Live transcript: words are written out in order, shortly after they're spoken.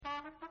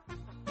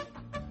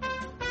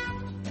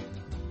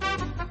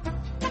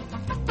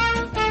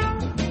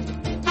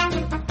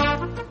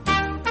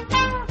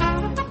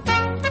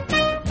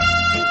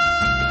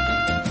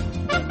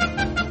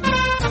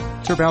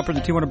Kurt Alpert and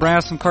the T1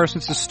 Brass. I'm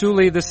Carson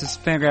Sestouli. This is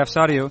Fangraphs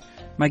Audio.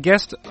 My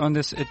guest on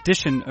this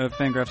edition of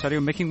Fangraphs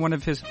Audio, making one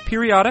of his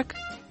periodic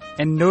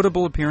and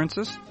notable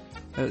appearances.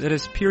 That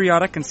is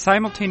periodic and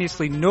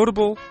simultaneously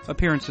notable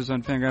appearances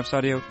on Fangraphs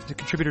Audio. He's a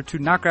contributor to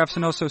Knockgraphs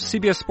and also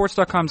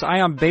CBSSports.com's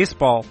Eye on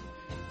Baseball.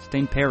 It's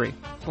Dane Perry.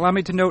 Allow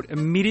me to note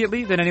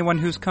immediately that anyone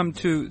who's come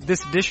to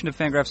this edition of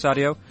Fangraphs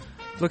Audio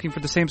looking for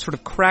the same sort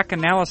of crack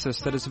analysis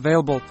that is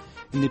available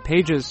in the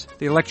pages,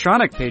 the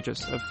electronic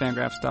pages of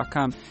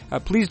Fangraphs.com,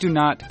 please do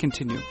not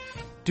continue.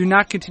 Do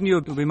not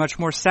continue. You'll be much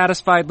more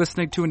satisfied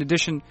listening to an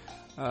edition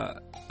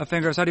of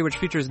Fangraphs Audio, which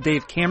features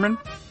Dave Cameron.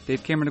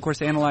 Dave Cameron, of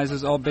course,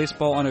 analyzes all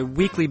baseball on a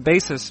weekly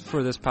basis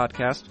for this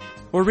podcast.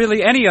 Or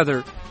really any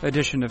other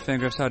edition of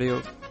Fangraphs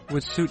Audio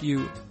would suit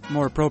you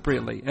more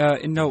appropriately.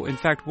 No, in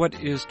fact, what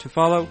is to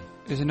follow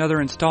is another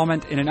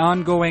installment in an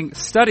ongoing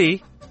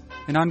study,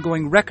 an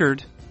ongoing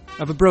record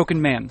of a broken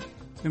man.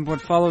 And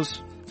what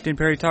follows, Dane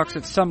Perry talks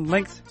at some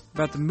length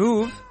about the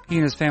move he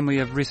and his family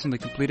have recently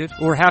completed,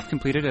 or have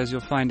completed, as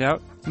you'll find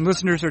out. And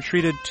listeners are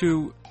treated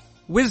to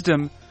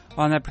wisdom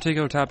on that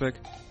particular topic,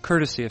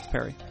 courtesy of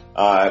Perry.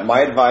 My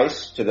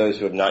advice to those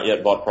who have not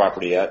yet bought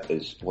property yet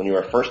is when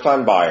you're a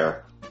first-time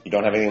buyer, you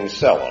don't have anything to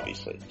sell,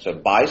 obviously. So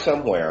buy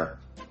somewhere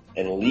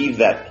and leave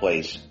that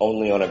place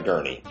only on a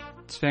gurney.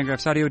 It's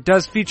Fangraphs Audio. It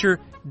does feature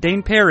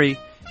Dane Perry,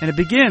 and it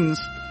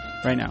begins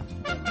right now.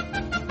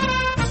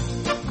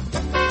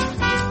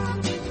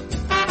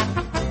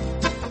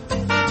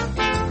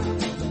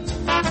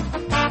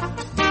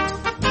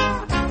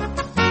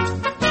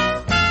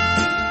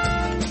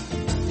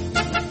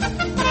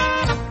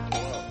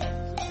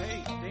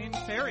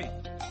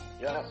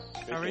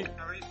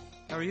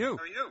 How are you?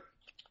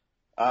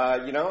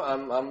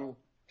 I'm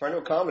trying to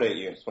accommodate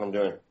you. That's what I'm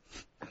doing.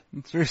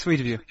 It's very sweet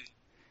of you.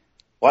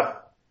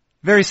 What?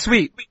 Very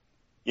sweet.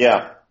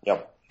 Yeah.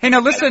 Yep. Hey,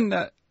 now listen,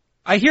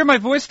 I hear my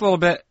voice a little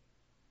bit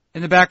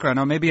in the background.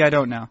 Oh, maybe I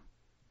don't now.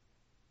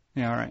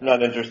 Yeah, all right. I'm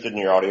not interested in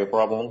your audio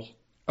problems.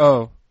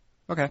 Oh,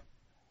 okay.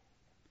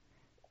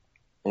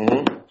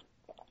 Mm-hmm.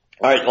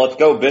 All right, let's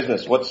go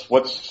business. Let's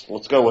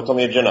go. What's on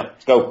the agenda?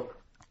 Let's go.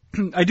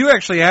 I do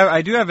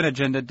have an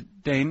agenda,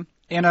 Dane.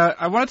 And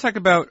I want to talk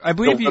about. I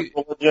believe you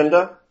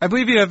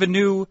have a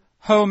new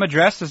home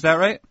address. Is that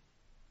right?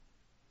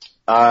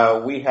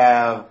 We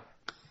have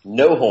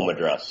no home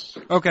address.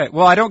 Okay.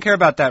 Well, I don't care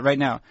about that right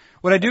now.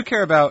 What I do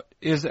care about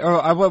is, what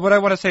I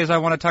want to say is, I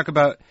want to talk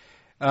about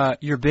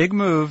your big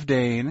move,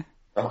 Dane.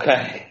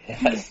 Okay.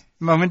 Yes.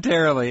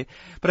 Momentarily,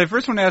 but I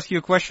first want to ask you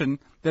a question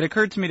that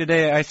occurred to me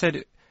today. I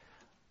said,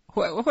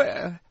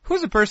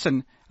 who's a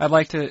person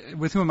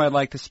with whom I'd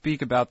like to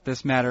speak about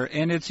this matter?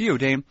 And it's you,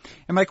 Dane.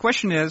 And my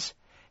question is,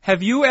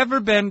 have you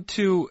ever been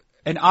to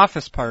an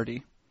office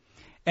party?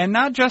 And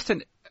not just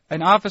an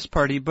office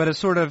party, but a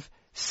sort of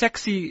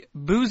sexy,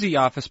 boozy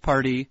office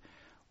party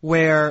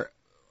where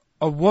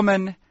a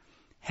woman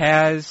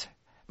has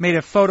made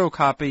a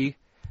photocopy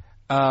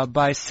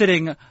by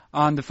sitting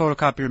on the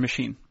photocopier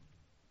machine.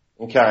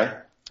 Okay.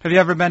 Have you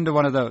ever been to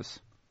one of those?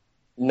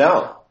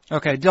 No.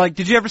 Okay.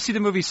 Did you ever see the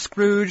movie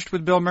Scrooged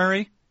with Bill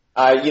Murray?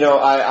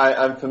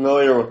 I'm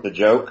familiar with the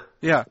joke.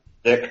 Yeah.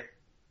 Dick.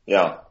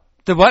 Yeah.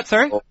 The what?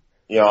 Sorry?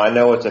 I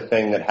know it's a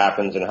thing that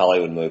happens in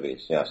Hollywood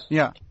movies. Yes.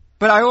 Yeah.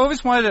 But I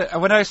always wanted to,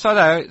 when I saw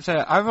that, I said,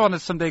 I want to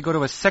someday go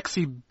to a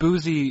sexy,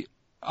 boozy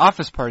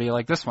office party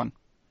like this one.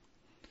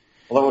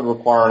 Well, that would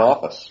require an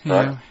office,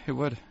 correct? Yeah, it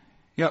would.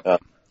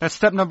 Yep. That's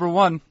step number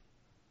one.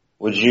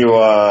 Would you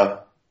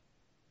have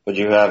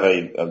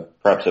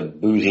perhaps a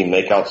boozy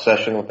makeout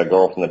session with a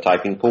girl from the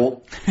typing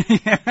pool?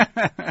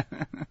 Yeah,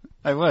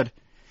 I would.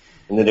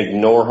 And then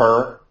ignore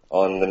her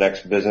on the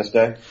next business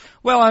day?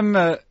 Well,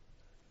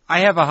 I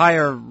have a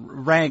higher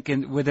rank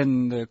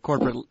within the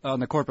corporate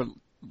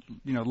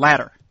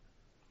ladder.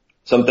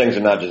 Some things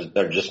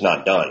they're just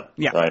not done.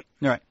 Yeah. Right.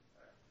 Right.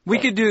 We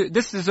could do,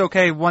 this is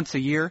okay once a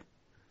year.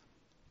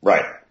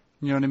 Right.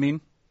 You know what I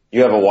mean?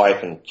 You have a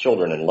wife and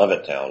children in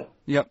Levittown.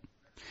 Yep.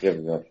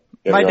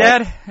 My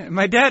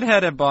dad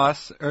had a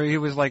boss, or he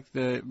was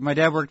my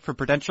dad worked for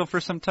Prudential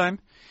for some time,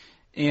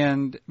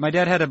 and my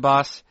dad had a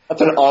boss.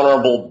 That's an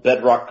honorable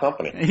bedrock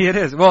company. It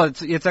is. Well,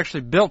 it's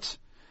actually built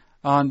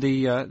on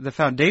the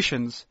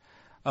foundations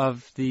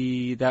of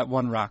that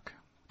one rock,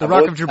 the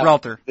Rock of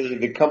Gibraltar.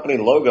 The company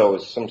logo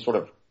is some sort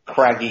of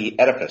craggy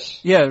edifice.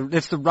 Yeah,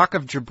 it's the Rock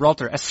of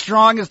Gibraltar, as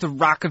strong as the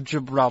Rock of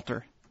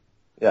Gibraltar.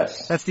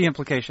 Yes. That's the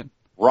implication.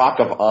 Rock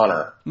of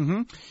Honor.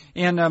 Mm-hmm.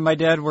 And my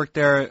dad worked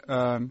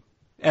there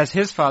as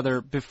his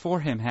father before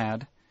him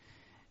had.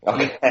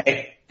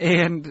 Okay.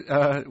 And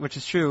which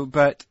is true,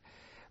 but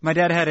my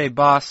dad had a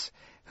boss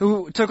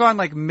who took on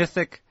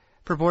mythic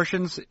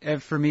proportions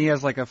for me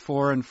as a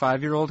 4 and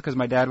 5 year old, because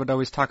my dad would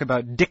always talk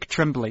about Dick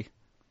Tremblay.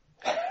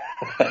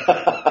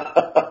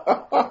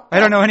 I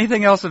don't know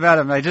anything else about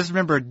him. I just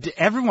remember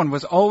everyone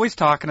was always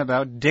talking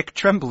about Dick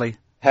Tremblay.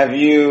 Have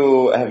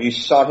you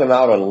sought him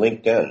out on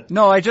LinkedIn?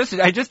 No,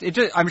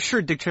 I'm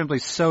sure Dick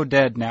Tremblay's so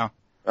dead now.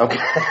 Okay.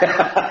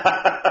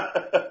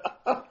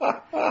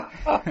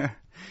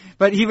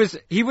 But he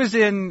was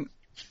in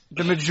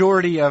the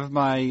majority of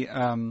my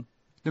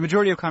The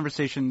majority of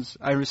conversations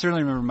I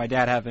certainly remember my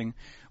dad having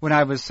when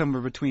I was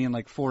somewhere between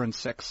like 4 and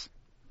 6.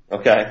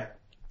 Okay.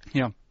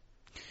 Yeah.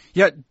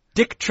 Yeah,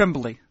 Dick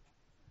Tremblay.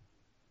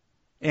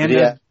 And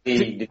did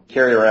he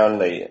carry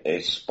around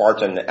a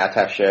Spartan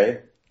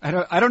attaché?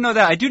 I don't know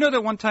that. I do know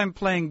that one time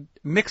playing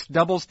mixed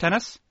doubles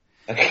tennis,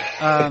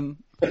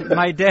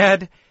 my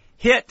dad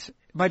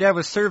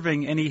was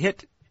serving and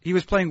he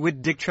was playing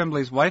with Dick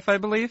Tremblay's wife, I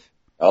believe.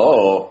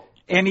 Oh.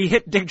 And he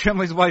hit Dick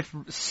Tremblay's wife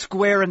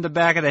square in the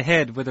back of the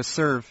head with a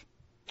serve.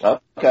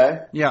 Okay.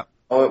 Yeah.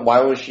 Oh,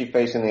 why was she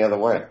facing the other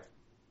way?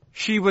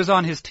 She was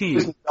on his team. He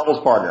was a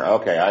doubles partner.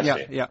 Okay, I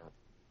see. Yeah.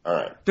 All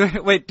right. Do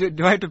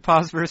I have to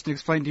pause first and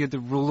explain to you the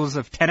rules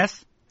of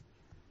tennis?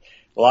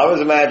 Well, I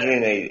was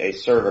imagining a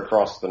serve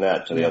across the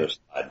net to the other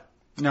side.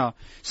 No.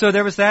 So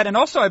there was that, and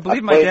also I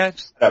believe my dad...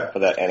 Setup for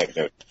that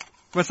anecdote.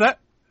 What's that?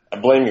 I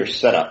blame your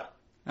setup.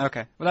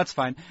 Okay, well that's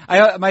fine.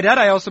 My dad,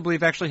 I also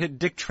believe, actually hit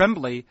Dick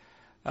Tremblay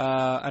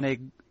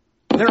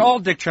they're all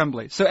Dick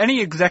Tremblay. So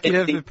any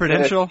executive at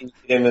Prudential... Hit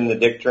him in the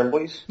Dick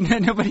Tremblays?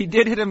 No, but he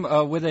did hit him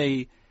with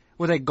a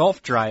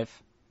golf drive.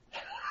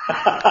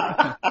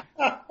 I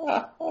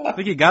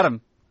think he got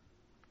him.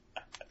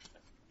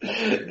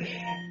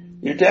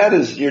 Your dad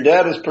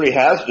is pretty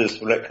hazardous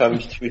when it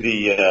comes to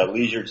the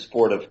leisured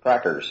sport of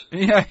crackers.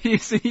 Yeah,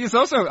 he's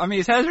also, I mean,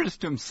 he's hazardous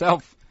to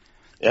himself.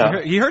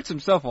 Yeah. He hurts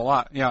himself a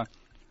lot, yeah.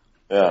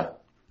 Yeah.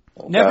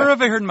 Okay. Never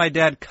have I heard my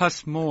dad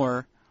cuss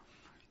more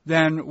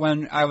than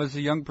when I was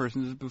a young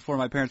person, this is before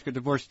my parents got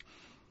divorced.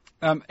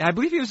 I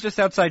believe he was just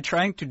outside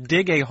trying to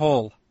dig a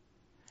hole.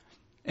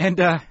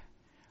 And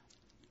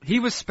he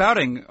was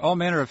spouting all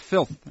manner of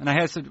filth. And I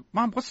had said,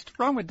 Mom, what's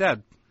wrong with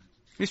Dad?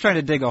 He's trying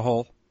to dig a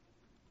hole.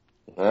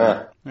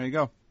 There you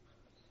go.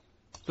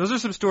 Those are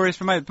some stories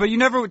from but you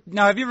never,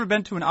 now have you ever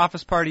been to an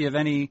office party of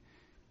any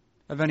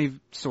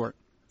sort?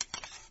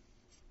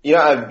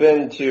 Yeah, I've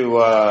been to,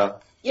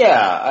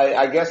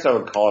 I guess I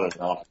would call it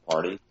an office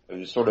party. It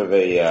was sort of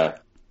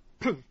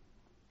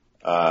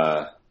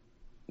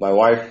my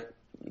wife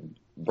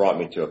brought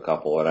me to a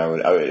couple, and I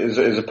would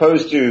as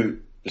opposed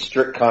to the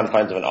strict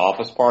confines of an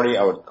office party,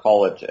 I would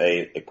call it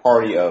a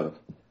party of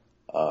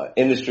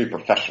industry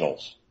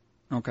professionals.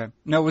 Okay.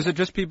 Now, was it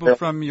just people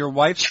from your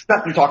wife's?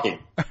 Stop you talking.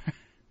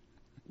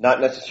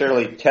 Not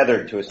necessarily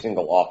tethered to a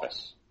single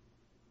office.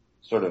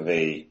 Sort of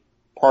a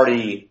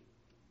party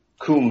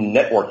cum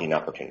networking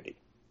opportunity.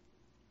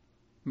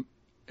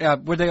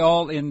 Were they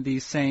all in the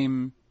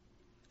same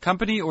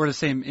company or the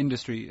same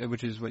industry,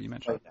 which is what you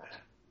mentioned?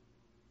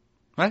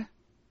 What?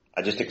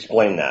 I just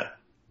explained that.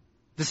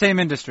 The same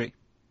industry?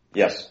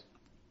 Yes.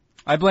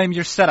 I blame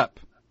your setup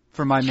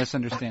for my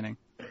misunderstanding.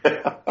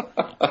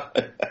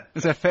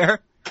 Is that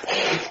fair?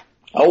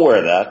 I'll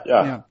wear that,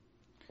 yeah.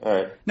 All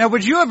right. Now,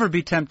 would you ever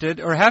be tempted,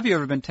 or have you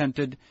ever been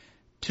tempted,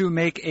 to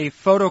make a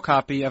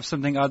photocopy of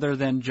something other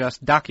than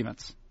just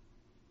documents?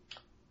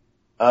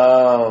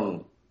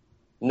 No,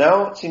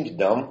 it seems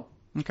dumb.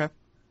 Okay.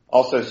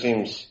 Also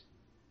seems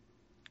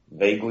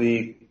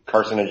vaguely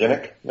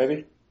carcinogenic,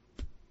 maybe?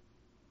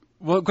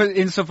 Well,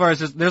 insofar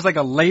as there's like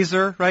a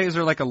laser, right? Is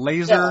there like a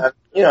laser?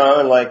 Yeah,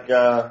 and like,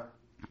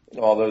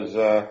 all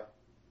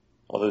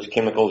those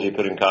chemicals you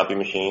put in copy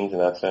machines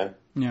and that thing.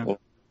 Yeah.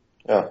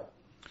 Yeah.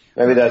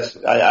 Maybe that's,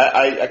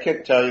 I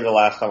can't tell you the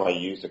last time I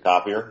used a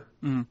copier.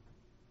 Mm-hmm.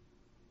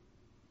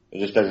 It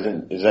just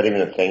doesn't, is that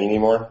even a thing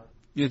anymore?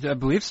 I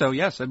believe so,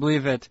 yes. I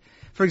believe it.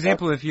 For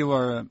example, if you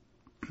are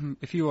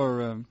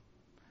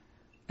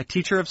a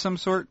teacher of some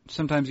sort,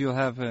 sometimes you'll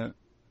have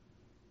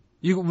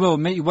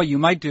what you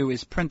might do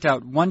is print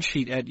out one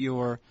sheet at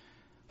your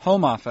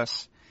home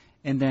office,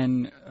 and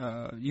then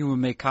you will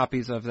make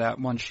copies of that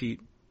one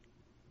sheet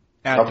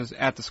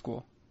at the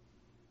school.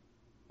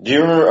 Do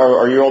you remember,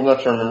 are you old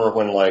enough to remember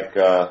when, like,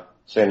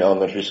 say in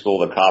elementary school,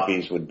 the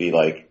copies would be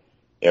like,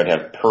 they would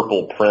have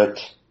purple print?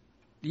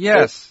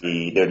 Yes.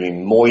 They'd be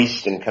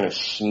moist and kind of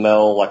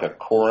smell like a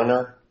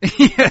coroner?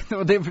 Yeah,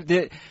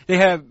 they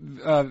have,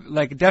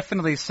 like,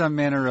 definitely some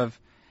manner of,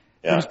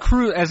 it was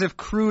crude, as if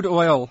crude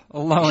oil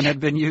alone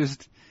had been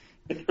used.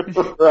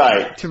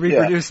 Right. To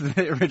reproduce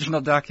the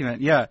original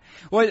document, yeah.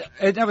 Well,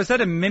 now, was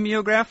that a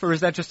mimeograph, or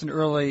is that just an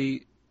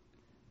early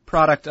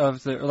product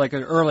of like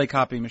an early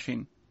copy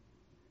machine?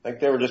 I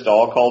think they were just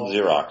all called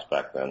Xerox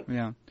back then.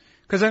 Yeah.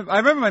 Because I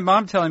remember my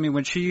mom telling me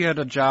when she had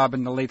a job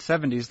in the late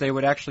 70s, they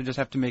would actually just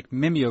have to make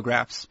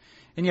mimeographs.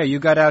 And yeah, you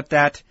got out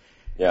that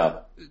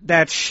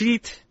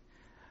sheet.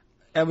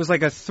 It was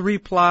like a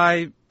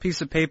 3-ply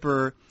piece of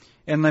paper,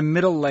 and the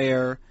middle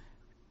layer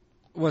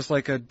was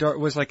like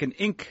an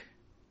ink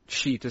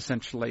sheet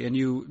essentially, and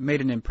you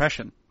made an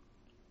impression.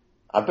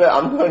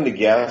 I'm going to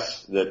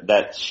guess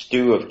that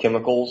stew of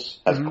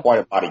chemicals has quite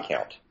a body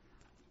count.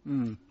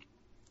 Mm.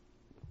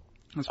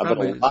 I bet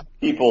a lot of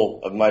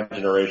people of my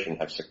generation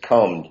have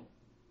succumbed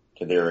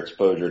to their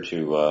exposure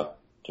to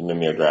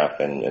mimeograph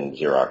and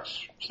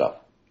Xerox stuff.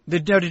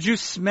 Did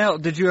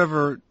you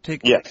ever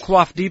Yes.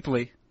 quaff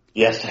deeply?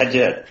 Yes, I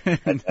did.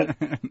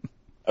 I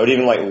would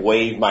even like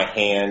wave my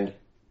hand,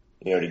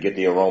 to get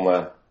the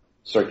aroma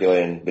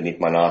circulating beneath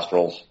my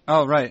nostrils.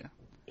 Oh, right.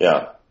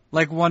 Yeah.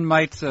 like one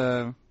might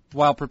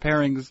while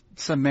preparing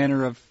some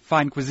manner of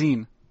fine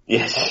cuisine.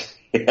 Yes,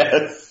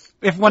 yes.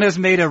 If one has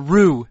made a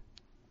roux.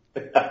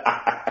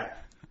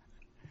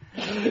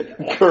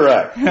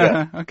 Correct.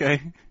 Yeah.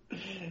 Okay.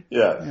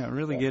 Yes. Yeah,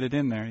 really get it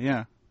in there.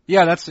 Yeah.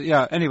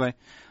 Yeah, anyway.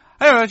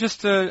 I was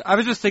just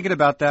thinking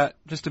about that.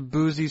 Just a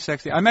boozy,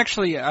 sexy.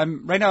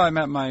 Right now I'm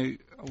at my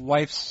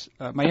wife's,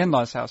 my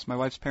in-laws' house, my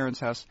wife's parents'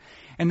 house.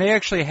 And they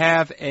actually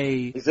have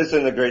Is this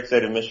in the great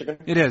state of Michigan?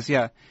 It is,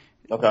 yeah.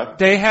 Okay.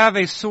 They have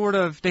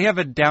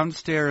a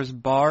downstairs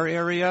bar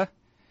area.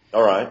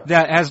 All right.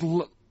 That has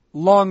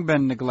long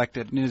been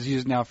neglected and is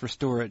used now for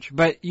storage.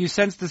 But you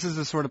sense this is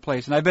the sort of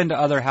place, and I've been to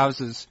other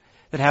houses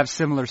that have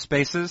similar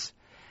spaces.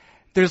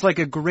 There's like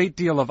a great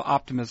deal of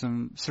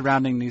optimism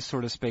surrounding these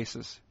sort of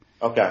spaces.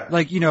 Okay.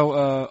 Like,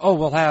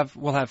 we'll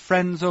have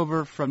friends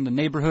over from the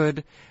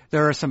neighborhood.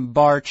 There are some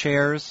bar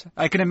chairs.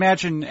 I can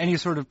imagine any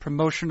sort of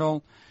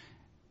promotional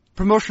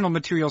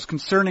materials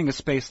concerning a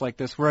space like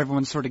this where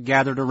everyone's sort of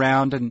gathered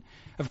around, and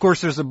of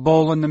course there's a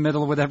bowl in the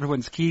middle with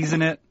everyone's keys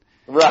in it.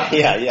 Right,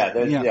 yeah.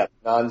 There's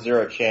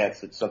non-zero chance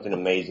that something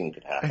amazing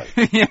could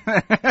happen. Yeah.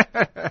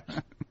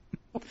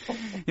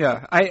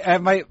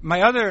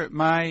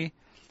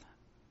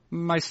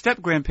 My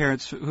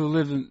step-grandparents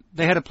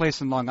they had a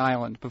place in Long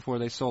Island before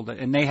they sold it,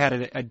 and they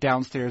had a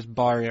downstairs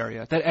bar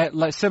area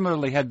that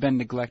similarly had been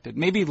neglected.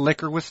 Maybe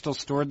liquor was still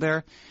stored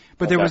there,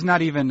 but there was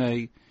not even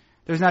a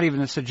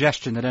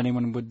suggestion that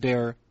anyone would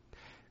dare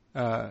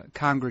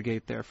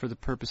congregate there for the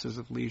purposes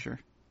of leisure.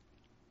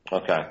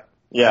 Okay.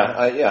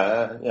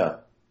 Yeah.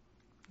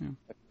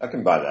 I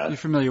can buy that. You're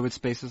familiar with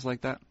spaces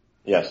like that?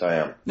 Yes, I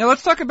am. Now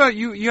let's talk about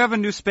you. You have a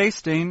new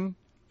space, Dane.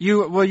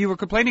 You were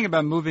complaining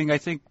about moving, I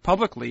think,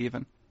 publicly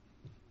even.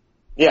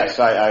 Yes,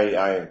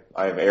 I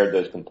have aired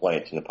those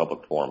complaints in a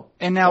public forum.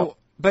 And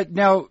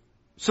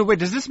so wait,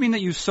 does this mean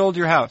that you sold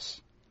your house?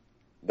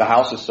 The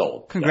house is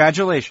sold.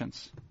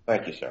 Congratulations. Yeah.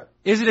 Thank you, sir.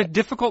 Is it a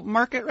difficult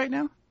market right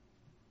now?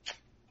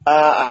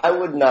 I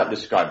would not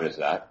describe it as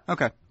that.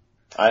 Okay.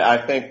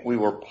 I think we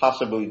were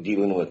possibly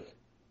dealing with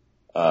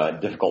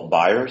difficult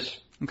buyers.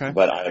 Okay.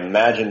 But I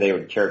imagine they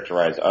would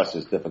characterize us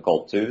as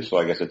difficult too, so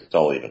I guess it's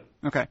all even.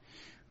 Okay.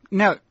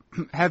 Now,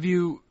 do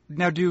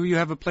you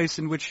have a place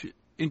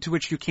into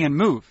which you can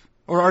move?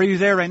 Or are you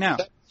there right now?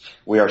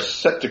 We are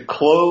set to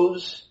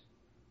close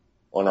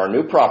on our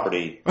new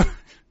property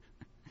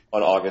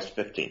on August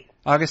 15th.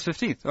 August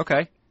 15th,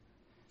 okay.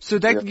 So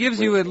that gives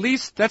you at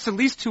least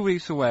 2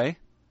 weeks away.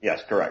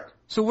 Yes, correct.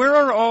 So where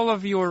are all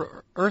of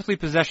your earthly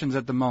possessions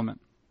at the moment?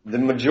 The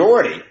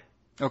majority,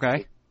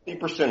 okay, the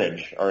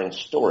percentage, are in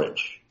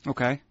storage.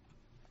 Okay.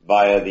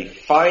 Via the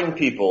fine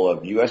people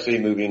of USA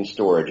Moving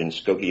Storage in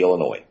Skokie,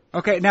 Illinois.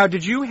 Okay, now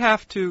did you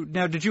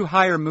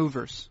hire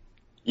movers?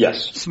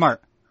 Yes.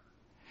 Smart.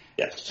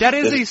 Yes.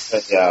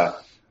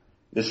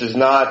 This is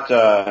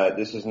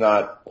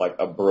not like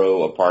a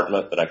bro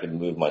apartment that I could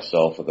move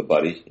myself with a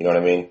buddy. You know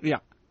what I mean? Yeah.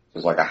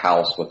 It's like a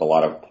house with a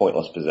lot of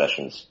pointless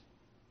possessions.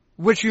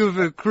 Which you've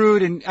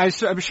accrued, and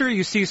I'm sure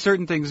you see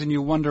certain things and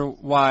you wonder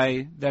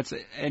why that's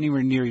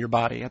anywhere near your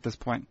body at this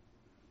point.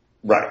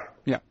 Right.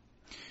 Yeah.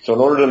 So in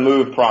order to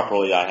move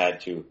properly, I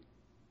had to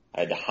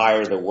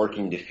hire the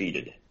working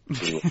defeated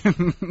to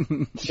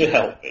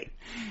help me.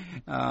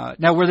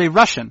 Now, were they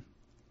Russian?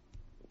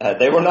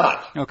 They were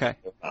not. Okay.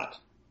 They were not.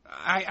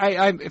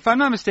 If I'm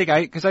not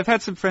mistaken, because I've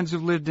had some friends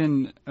who've lived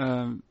in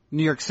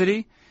New York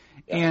City,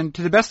 yes. And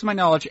to the best of my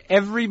knowledge,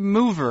 every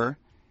mover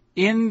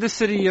in the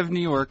city of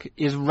New York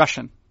is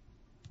Russian.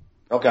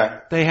 Okay.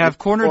 They have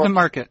cornered the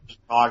market.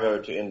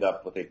 Chicago to end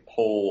up with a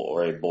Pole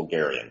or a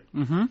Bulgarian.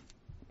 Mm-hmm.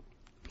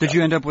 Did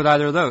you end up with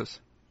either of those?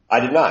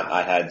 I did not.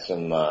 I had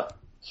some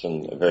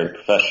very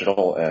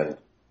professional and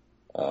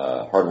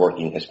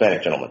hardworking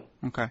Hispanic gentlemen.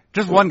 Okay.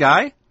 Just one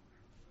guy?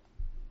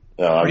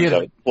 No, I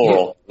was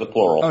plural. The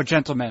plural. Oh,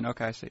 gentlemen.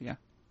 Okay, I see. Yeah.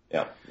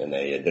 Yeah, and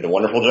they did a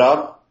wonderful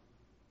job,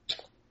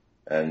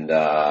 and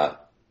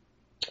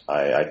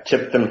I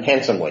tipped them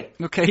handsomely.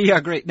 Okay, yeah,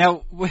 great.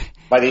 Now,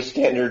 by the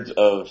standards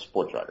of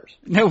sports writers.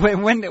 No,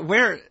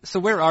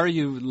 where are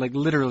you, like,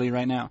 literally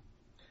right now?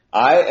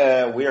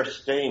 We are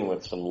staying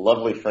with some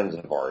lovely friends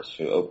of ours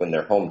who opened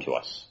their home to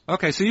us.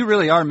 Okay, so you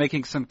really are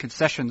making some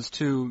concessions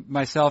to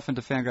myself and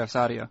to Fangraphs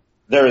Audio.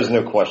 There is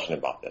no question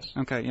about this.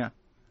 Okay, yeah.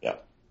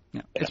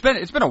 Yeah. It's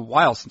been a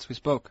while since we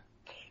spoke.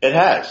 It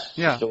has.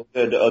 Yeah. So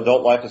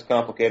adult life is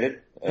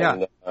complicated.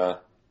 And,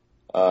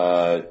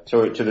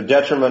 to the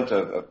detriment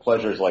of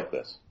pleasures like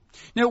this.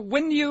 Now, I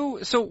knew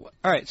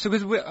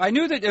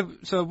that,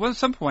 at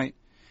some point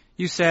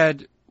you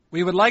said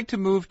we would like to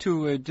move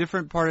to a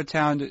different part of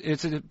town.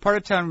 It's a part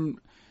of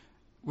town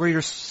where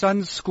your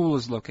son's school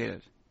is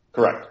located.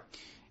 Correct.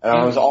 And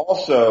I was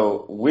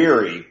also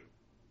weary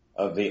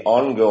of the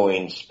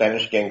ongoing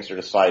Spanish Gangster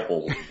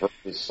Disciples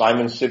versus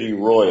Simon City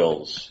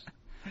Royals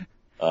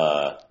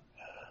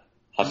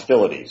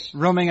hostilities.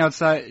 Roaming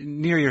outside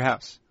near your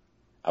house.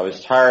 I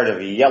was tired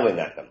of yelling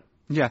at them.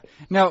 Yeah.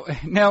 Now,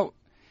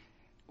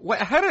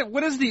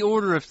 what is the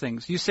order of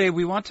things? You say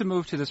we want to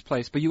move to this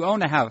place, but you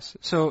own a house.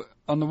 So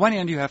on the one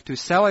hand, you have to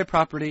sell a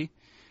property,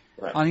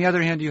 Right. On the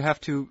other hand, you have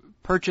to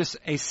purchase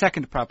a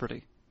second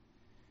property.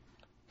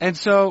 And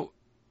so,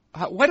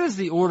 what is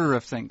the order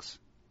of things?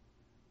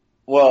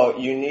 Well,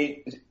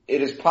 it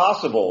is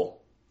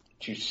possible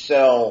to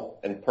sell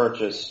and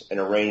purchase and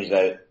arrange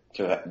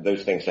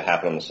those things to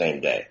happen on the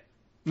same day.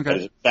 Okay. That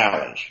is a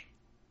challenge.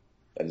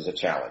 That is a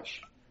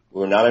challenge.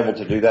 We were not able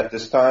to do that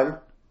this time.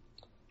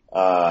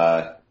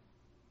 However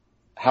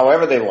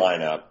they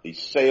line up, the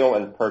sale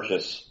and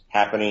purchase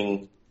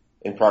happening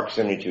in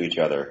proximity to each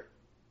other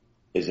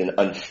is an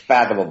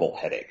unfathomable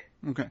headache.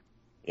 Okay.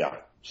 Yeah.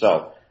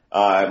 So,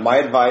 my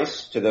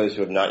advice to those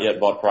who have not yet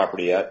bought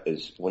property yet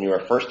is when you're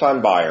a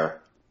first-time buyer,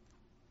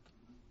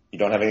 you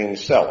don't have anything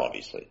to sell,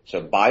 obviously.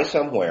 So buy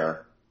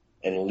somewhere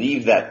and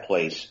leave that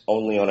place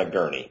only on a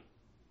gurney.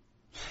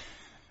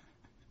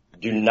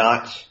 Do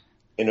not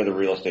enter the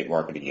real estate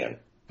market again.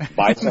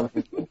 Buy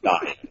something and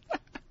die.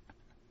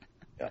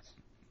 Yes.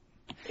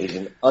 It is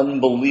an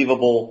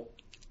unbelievable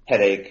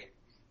headache,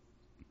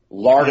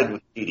 larded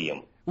with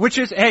tedium. Which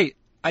is, hey,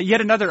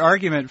 yet another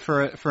argument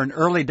for an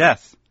early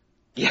death.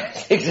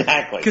 Yes,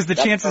 exactly. Because the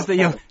chances that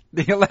you'll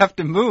have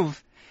to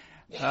move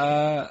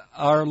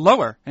are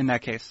lower in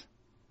that case.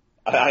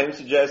 I'm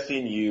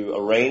suggesting you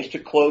arrange to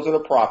close on a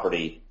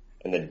property,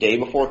 and the day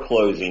before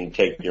closing,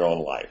 take your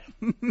own life.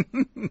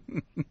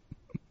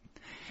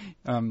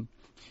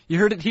 You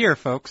heard it here,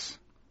 folks.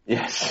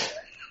 Yes.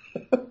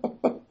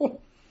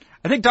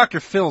 I think Dr.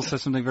 Phil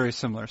says something very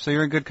similar. So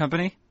you're in good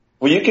company?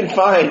 Well, you can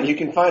find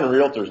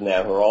realtors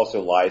now who are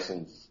also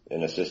licensed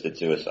in assisted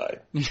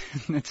suicide.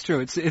 That's true.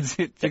 It's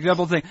a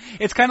double thing.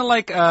 It's kind of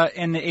like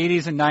in the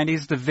 80s and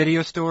 90s, the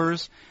video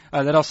stores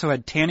that also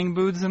had tanning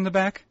booths in the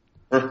back.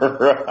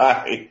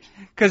 Right.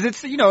 Because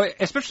it's,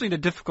 especially in a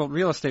difficult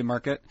real estate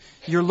market,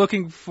 you're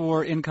looking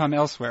for income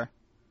elsewhere.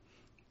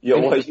 Yeah,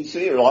 well, you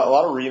see, a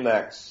lot of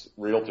RE/MAX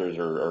realtors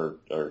are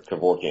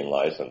Kevorkian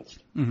licensed.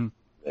 Mm-hmm.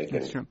 They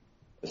That's true. can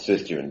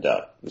assist you in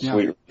death, the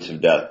sweet release of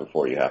death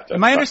before you have to.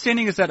 My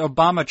understanding is that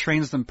Obama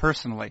trains them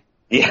personally.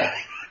 Yeah.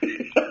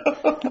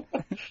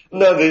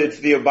 No, it's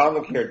the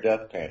Obamacare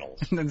death panels.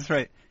 That's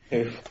right.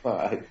 Who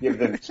give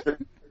them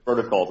strict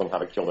protocols on how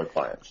to kill their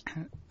clients.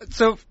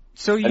 So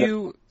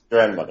you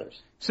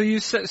grandmothers.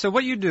 So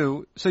what you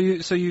do? So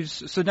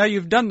now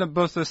you've done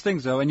both those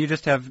things though, and you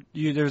just have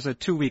there's a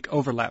 2-week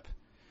overlap.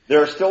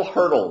 There are still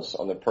hurdles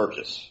on the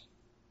purchase.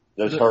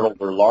 Those hurdles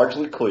are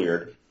largely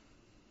cleared.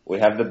 We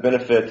have the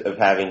benefit of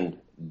having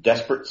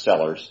desperate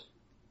sellers.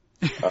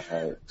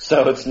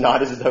 So it's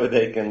not as though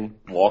they can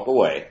walk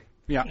away.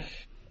 Yeah.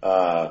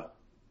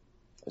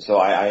 So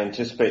I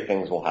anticipate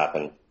things will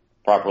happen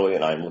properly,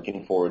 and I'm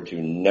looking forward to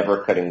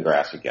never cutting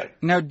grass again.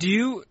 Now,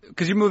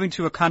 because you're moving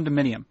to a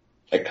condominium.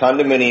 A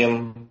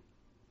condominium,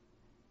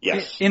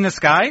 yes. In the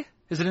sky?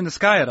 Is it in the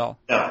sky at all?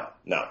 No.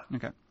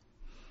 Okay.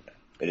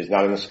 It is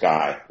not in the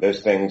sky.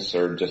 Those things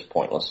are just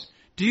pointless.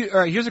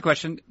 Here's a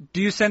question.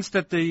 Do you sense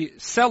that the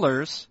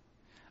sellers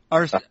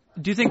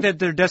do you think that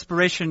their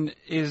desperation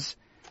is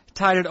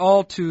tied at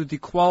all to the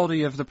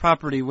quality of the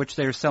property which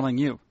they are selling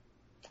you?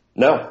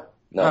 No.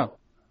 Oh.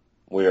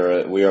 We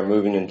are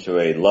moving into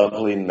a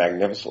lovely,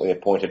 magnificently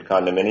appointed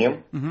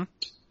condominium,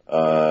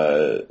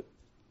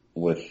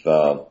 with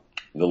the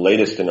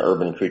latest in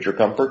urban creature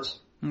comforts.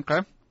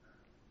 Okay.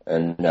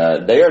 And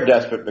they are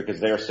desperate because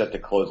they are set to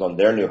close on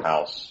their new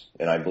house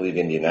in, I believe,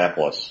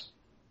 Indianapolis,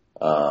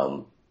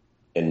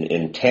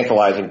 in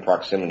tantalizing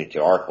proximity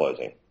to our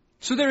closing.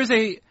 So there is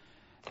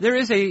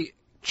a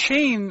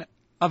chain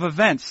of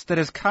events that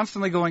is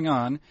constantly going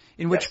on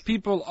in which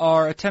people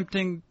are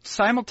attempting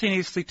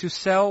simultaneously to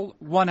sell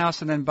one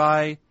house and then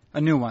buy a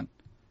new one.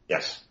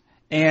 Yes.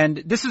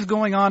 And this is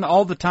going on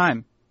all the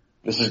time.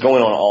 This is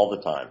going on all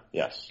the time,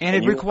 yes. And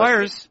it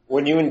requires...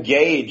 When you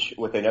engage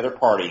with another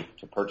party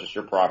to purchase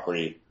your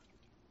property,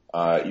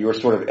 you are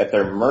sort of at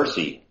their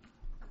mercy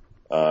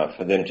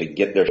for them to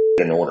get their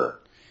shit in order.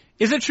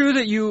 Is it true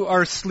that you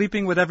are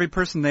sleeping with every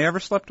person they ever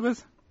slept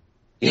with?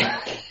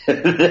 Yeah,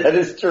 that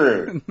is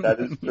true. That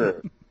is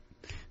true.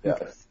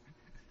 Yes.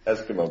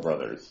 Eskimo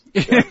brothers.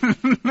 Yeah.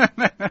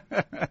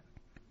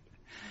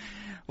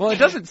 Well, it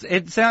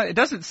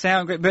doesn't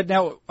sound great. But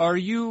now, are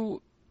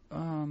you?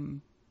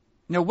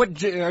 Now,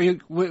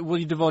 will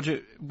you divulge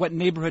what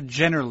neighborhood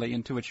generally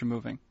into which you're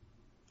moving?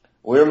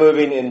 We're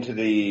moving into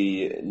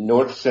the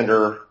North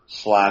Center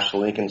 /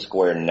 Lincoln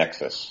Square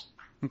nexus.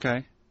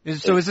 Okay.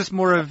 Is this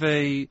more of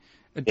a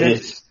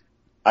dense?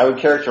 I would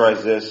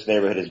characterize this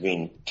neighborhood as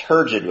being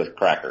turgid with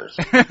crackers.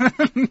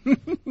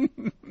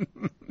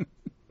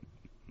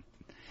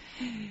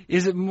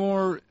 Is it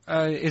more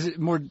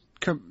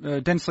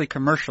densely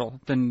commercial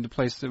than the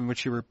place in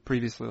which you were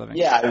previously living?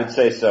 Yeah, I would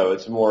say so.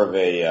 It's more of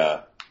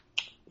a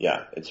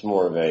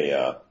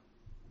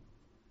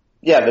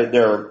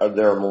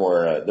there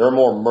are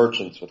more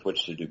merchants with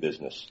which to do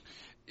business.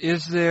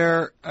 Is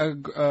there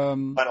find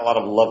a lot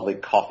of lovely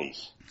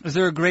coffees. Is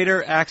there a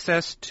greater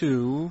access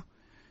to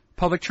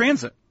public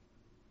transit?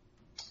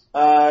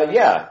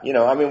 Yeah.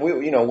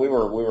 We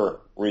were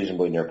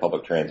reasonably near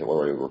public transit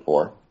where we were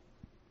before.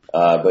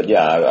 But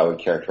yeah, I would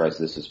characterize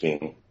this as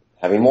being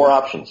having more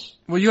options.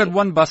 Well, you had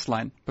one bus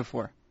line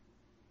before.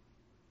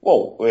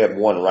 Well, we have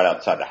one right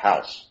outside the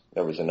house.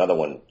 There was another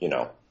one,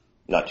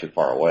 not too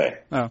far away.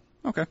 Oh,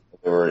 okay.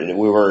 We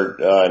were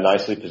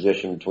nicely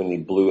positioned between the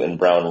blue and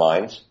brown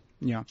lines.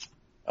 Yeah.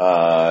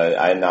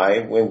 And I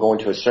am going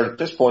to assert at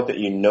this point that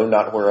you know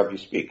not whereof you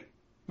speak.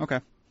 Okay.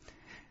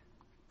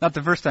 Not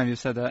the first time you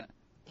said that.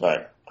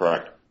 Right.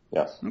 Correct.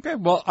 Yes. Okay.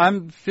 Well,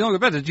 I'm feeling good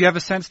about it. Do you have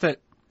a sense that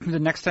the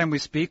next time we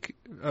speak,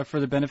 for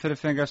the benefit of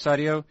Fangraphs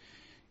Audio,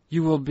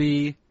 you will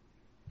be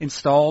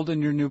installed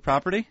in your new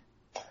property?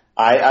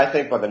 I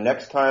think by the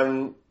next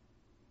time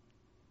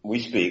we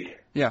speak,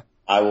 yeah,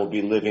 I will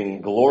be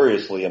living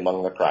gloriously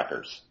among the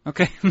crackers.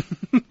 Okay.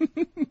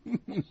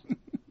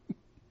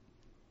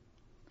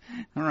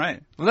 All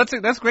right. Well,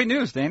 that's great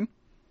news, Dane.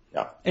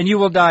 Yeah. And you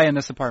will die in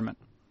this apartment.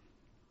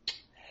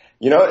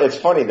 It's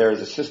funny. There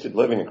is assisted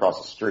living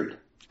across the street.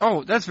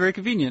 Oh, that's very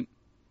convenient.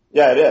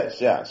 Yeah, it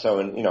is. Yeah. So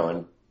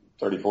in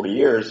 30, 40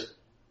 years,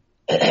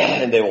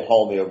 they will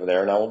haul me over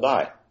there and I will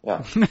die.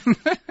 Yeah.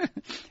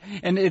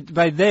 And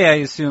by they, I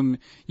assume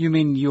you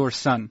mean your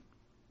son.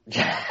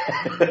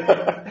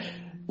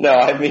 No,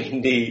 I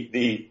mean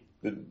the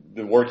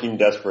working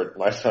desperate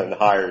my son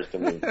hires to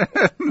move.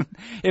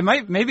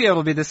 Maybe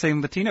it'll be the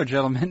same Latino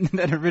gentleman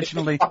that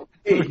originally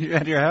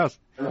at your house.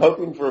 I'm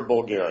hoping for a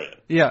Bulgarian.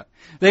 Yeah.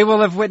 They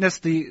will have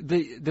witnessed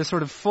the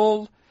sort of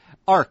full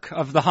arc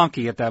of the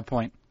honky at that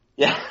point.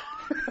 Yeah.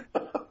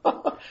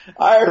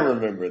 I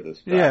remember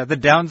this guy. Yeah, the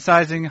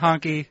downsizing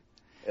honky.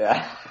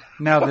 Yeah.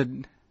 Now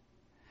the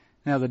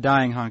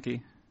dying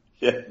honky.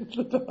 Yeah,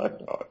 the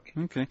dying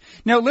honky. Okay.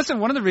 Now listen,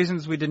 one of the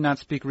reasons we did not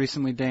speak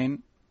recently,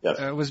 Dane, yes.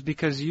 Was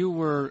because you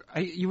were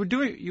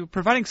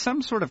providing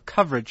some sort of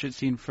coverage, it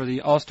seemed, for the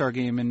All-Star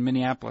game in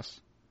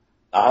Minneapolis.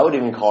 I would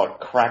even call it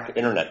crack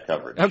internet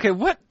coverage. Okay,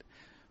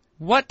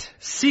 what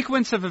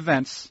sequence of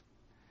events?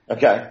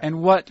 Okay.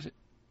 And what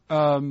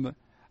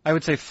I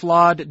would say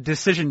flawed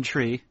decision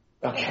tree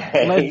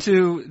led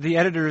to the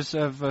editors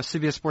of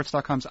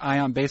CBSSports.com's Eye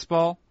on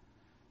Baseball,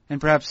 and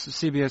perhaps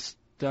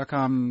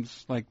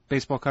CBS.com's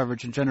baseball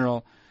coverage in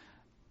general,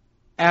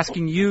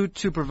 asking you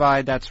to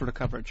provide that sort of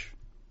coverage?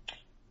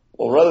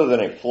 Well, rather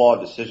than a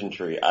flawed decision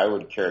tree, I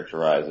would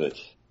characterize it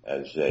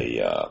as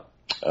a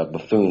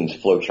buffoon's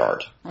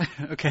flowchart.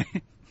 Okay.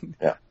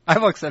 Yeah. I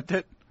will accept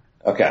it.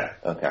 Okay.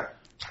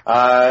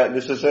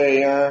 This is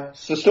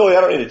so Stoli,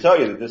 I don't need to tell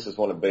you that this is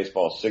one of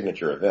baseball's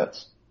signature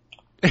events.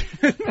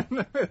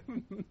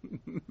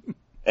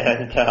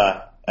 And,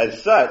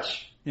 as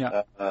such,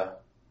 yeah.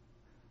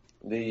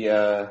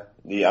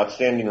 The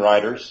outstanding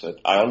writers at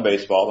Eye on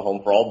Baseball, the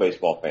home for all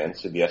baseball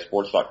fans,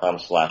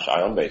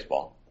 CBSSports.com/Eye on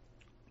Baseball,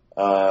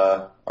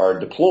 are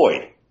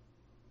deployed,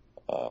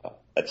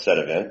 at said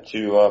event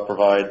to,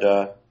 provide,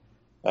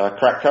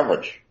 crack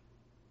coverage.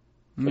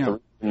 Yeah. With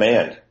a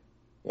demand.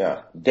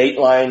 Yeah.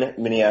 Dateline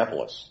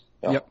Minneapolis.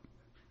 Yeah. Yep.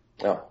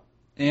 Yeah.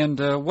 And,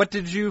 what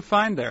did you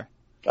find there?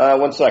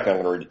 1 second,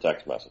 I'm going to read a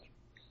text message.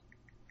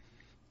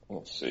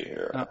 Let's see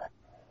here.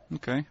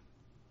 Okay. Is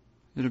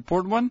it an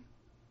important one?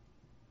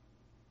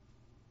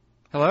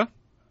 Hello?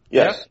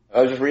 Yes. Yeah?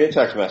 I was just reading a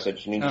text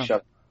message. You need to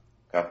shut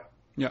up.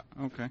 Yeah,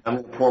 okay. I'm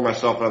going to pour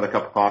myself another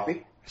cup of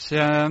coffee.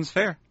 Sounds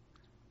fair.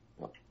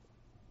 Looks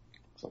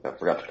like I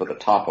forgot to put the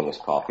top on this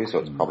coffee, so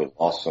it's probably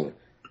lost some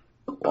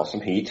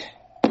heat.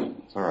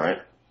 It's all right.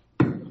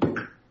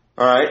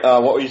 All right.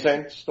 What were you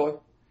saying, Stoy?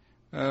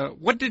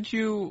 What did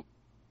you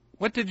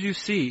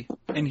see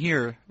and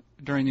hear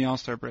during the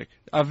All-Star break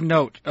of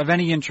note, of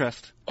any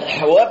interest?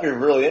 Well, if you're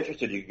really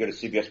interested, you can go to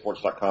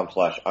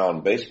CBSSports.com/Eye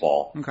on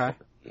Baseball. Okay.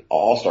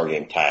 All-Star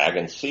Game tag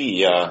and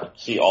see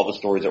all the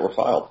stories that were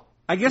filed.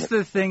 I guess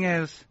the thing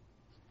is,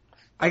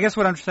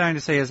 what I'm trying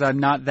to say is I'm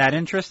not that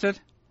interested.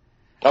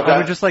 Okay. I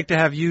would just like to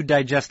have you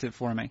digest it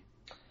for me.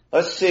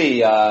 Let's see.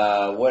 Still,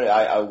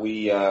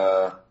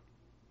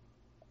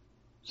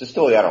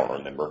 I don't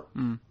remember.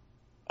 Mm.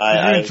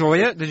 Did you enjoy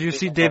it? Did you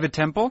see David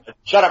Temple?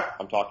 Shut up!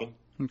 I'm talking.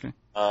 Okay.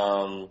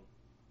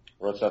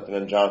 Wrote something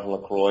on Jonathan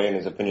LaCroix and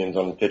his opinions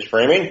on pitch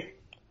framing.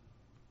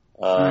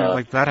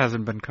 That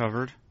hasn't been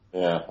covered.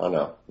 Yeah, I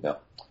know. Yeah.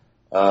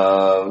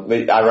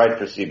 I write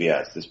for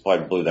CBS. This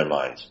probably blew their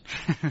minds.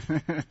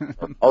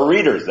 Our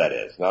readers, that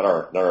is, not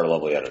our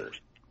lovely editors.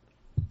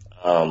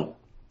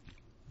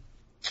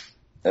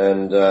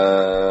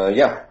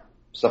 Yeah,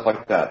 stuff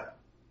like that.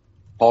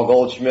 Paul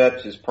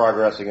Goldschmidt, his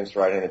progress against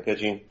right-handed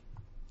pitching.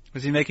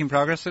 Was he making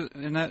progress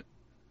in that?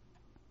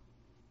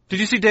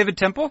 Did you see David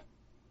Temple?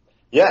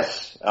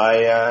 Yes,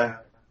 I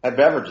had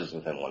beverages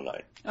with him one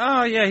night.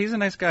 Oh yeah, he's a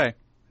nice guy.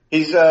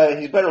 He's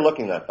better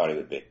looking than I thought he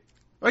would be.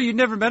 Oh, you'd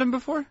never met him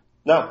before?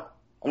 No,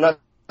 I'm not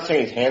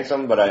saying he's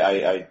handsome, but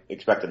I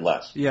expected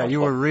less. Yeah,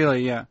 you were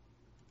really, yeah.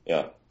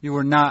 Yeah. You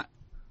were not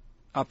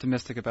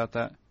optimistic about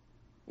that.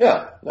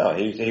 Yeah, no,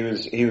 he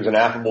was an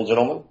affable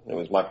gentleman. It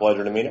was my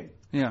pleasure to meet him.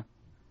 Yeah.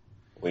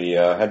 We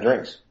had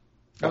drinks.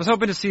 I was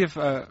hoping to see if,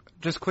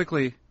 just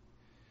quickly,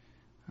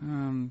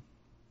 if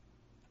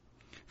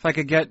I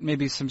could get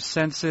maybe some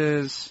sense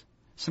of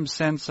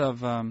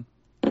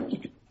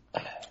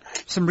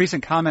some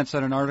recent comments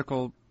on an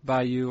article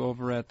by you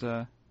over at.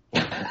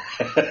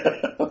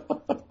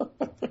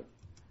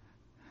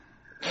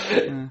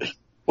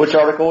 Which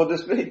article would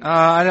this be?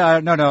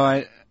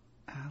 No.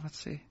 Let's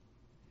see.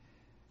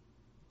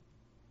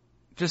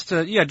 Just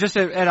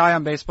at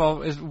Ion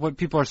Baseball is what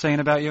people are saying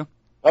about you.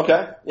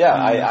 Okay. Yeah,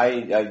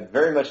 I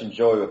very much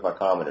enjoy with my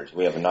commenters.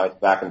 We have a nice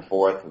back and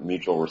forth,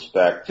 mutual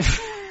respect,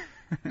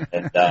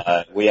 and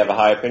we have a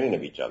high opinion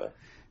of each other.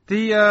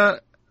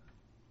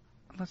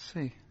 Let's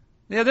see.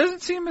 Yeah, it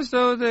doesn't seem as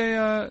though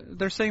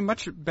they're saying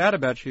much bad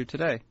about you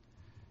today.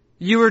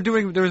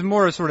 There was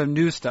more sort of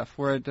news stuff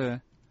where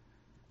it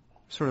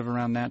sort of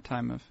around that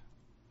time of.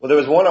 Well, there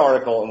was one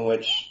article in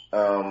which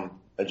a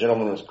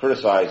gentleman was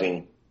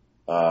criticizing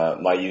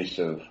my use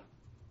of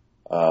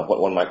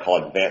what one might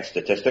call advanced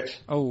statistics.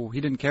 Oh,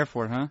 he didn't care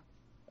for it, huh?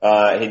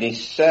 And he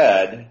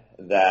said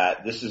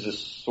that this is a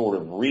sort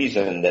of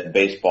reason that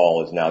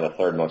baseball is now the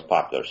third most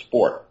popular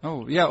sport.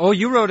 Oh, yeah. Oh,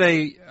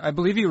 I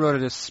believe you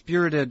wrote a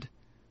spirited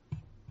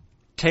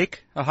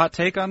take, a hot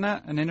take on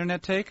that, an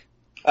internet take?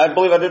 I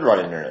believe I did write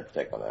an internet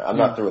take on that. I'm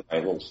not through with my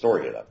little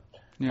story yet.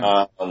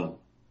 Yeah.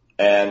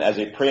 And as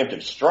a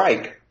preemptive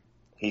strike,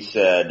 he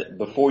said,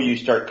 before you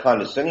start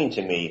condescending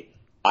to me,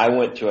 I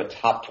went to a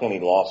top 20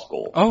 law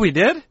school. Oh, he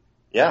did?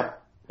 Yeah.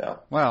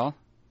 Well.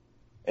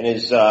 And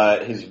his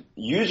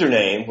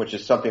username, which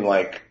is something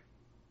like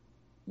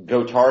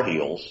Go Tar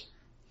Heels,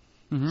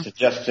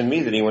 suggests to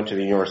me that he went to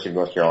the University of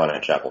North Carolina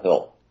at Chapel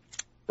Hill,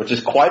 which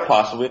is quite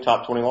possibly a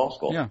top 20 law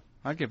school. Yeah,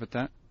 I'd give it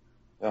that.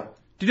 Yeah.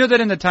 Do you know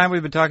that in the time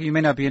we've been talking, you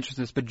may not be interested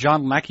in this, but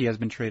John Lackey has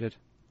been traded?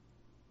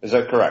 Is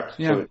that correct?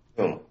 Yeah. To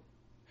whom?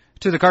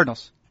 To the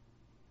Cardinals.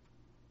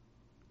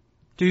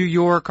 To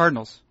your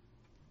Cardinals.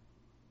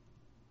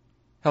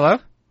 Hello?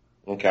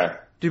 Okay.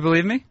 Do you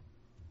believe me?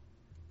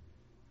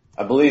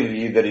 I believe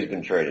you that he's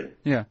been traded.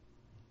 Yeah.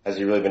 Has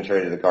he really been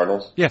traded to the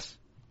Cardinals? Yes.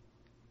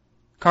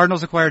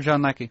 Cardinals acquired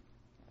John Lackey.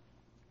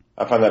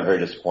 I find that very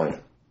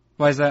disappointing.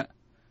 Why is that?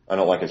 I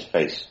don't like his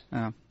face.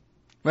 Oh.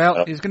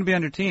 Well, he's going to be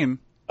on your team.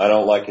 I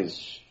don't like his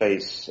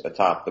face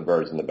atop the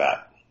birds in the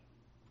bat.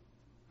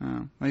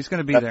 Oh. Well, he's going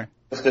to be there.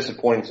 It's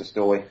disappointing,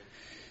 Sestouli.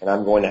 And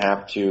I'm going to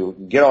have to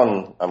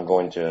I'm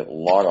going to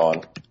log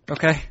on.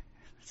 Okay.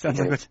 Sounds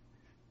like good.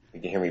 You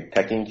can hear me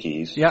pecking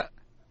keys. Yeah.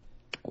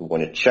 I'm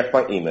going to check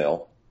my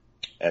email.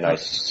 And I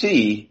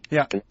see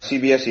in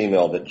CBS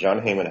email that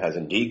John Heyman has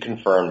indeed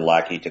confirmed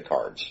Lackey to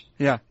Cards.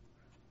 Yeah.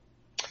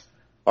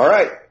 All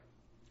right.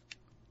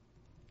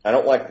 I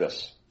don't like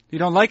this. You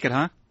don't like it,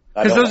 huh?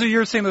 Because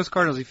you're saying those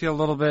Cardinals. You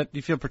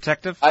feel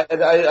protective? I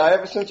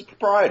have a sense of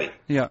propriety.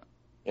 Yeah.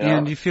 You know?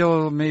 And you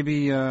feel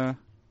maybe,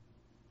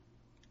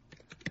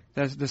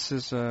 this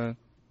is, I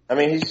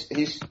mean,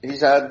 he's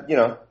had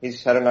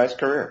a nice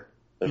career.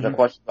 There's no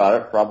question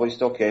about it. Probably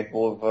still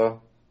capable of,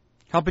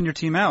 helping your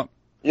team out.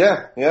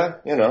 Yeah,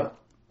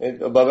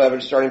 above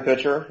average starting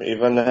pitcher,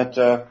 even at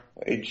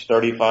age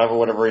 35 or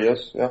whatever he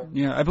is. Yeah.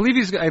 Yeah, I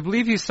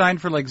believe he's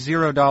signed for like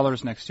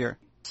 $0 next year.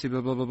 See,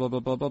 blah blah blah blah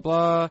blah blah blah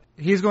blah.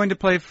 He's going to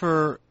play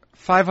for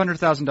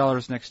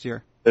 $500,000 next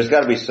year. There's got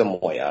to be some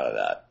way out of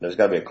that. There's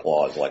got to be a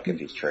clause like if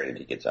he's traded,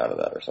 he gets out of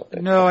that or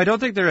something. No, I don't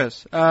think there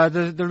is.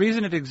 The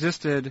reason it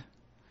existed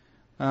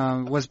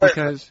was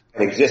because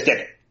it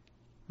existed.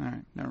 All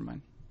right, never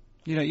mind.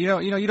 You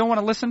don't want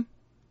to listen.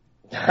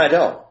 I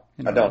don't.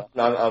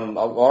 I'm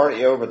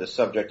already over the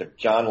subject of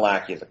John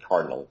Lackey as a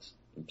Cardinal. It's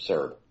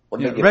absurd.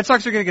 Red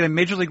Sox are going to get a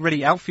major league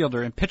ready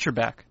outfielder and pitcher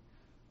back.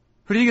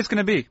 Who do you think it's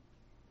going to be?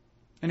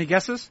 Any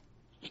guesses?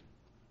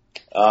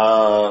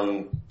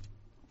 Major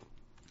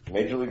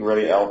league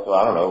ready outfielder.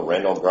 I don't know.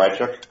 Randall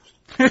Grichuk.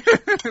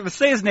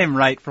 Say his name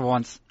right for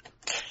once.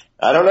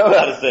 I don't know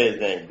how to say his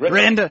name.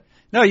 Randa.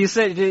 No, you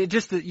said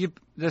just the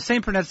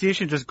same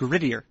pronunciation, just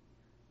grittier.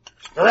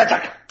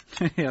 Grichuk.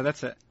 Yeah,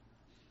 that's it.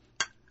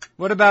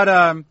 What about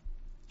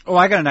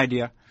I got an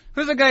idea.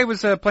 Who's the guy who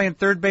was playing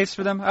third base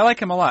for them? I like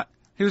him a lot.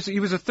 He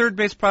was a third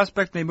base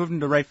prospect, and they moved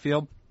him to right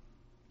field.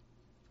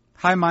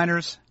 High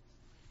minors,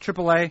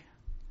 AAA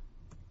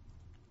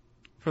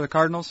for the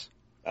Cardinals.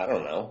 I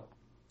don't know.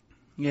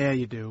 Yeah,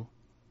 you do.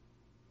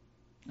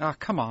 Oh,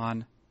 come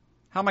on.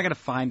 How am I going to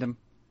find him?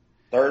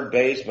 Third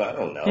baseman? I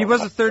don't know. He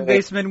was a third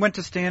baseman, went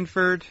to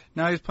Stanford.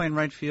 Now he's playing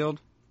right field.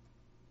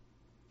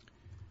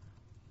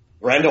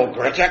 Randall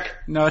Grichuk?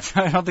 No,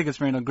 I don't think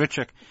it's Randall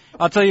Grichuk.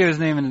 I'll tell you his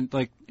name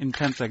in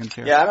 10 seconds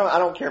here. Yeah, I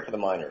don't care for the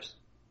minors.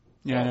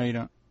 Yeah, no, you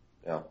don't.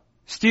 Yeah.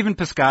 Stephen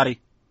Piscotty.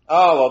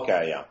 Oh,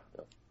 okay, yeah.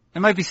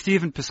 It might be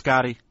Stephen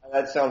Piscotty.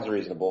 That sounds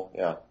reasonable,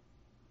 yeah.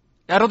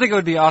 I don't think it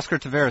would be Oscar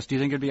Taveras. Do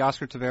you think it would be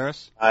Oscar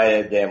Taveras?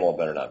 I damn well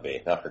better not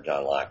be. Not for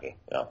John Lackey,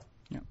 yeah.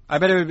 I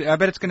bet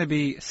it's going to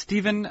be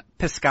Stephen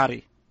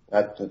Piscotty.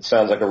 That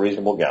sounds like a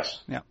reasonable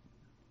guess. Yeah.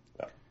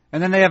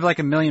 And then they have like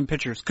a million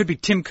pitchers. Could be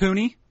Tim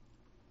Cooney.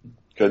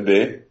 Could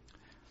be.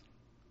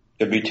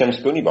 Could be Tim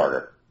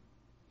Spooneybarger.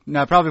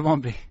 No, it probably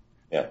won't be.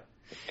 Yeah.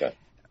 Okay.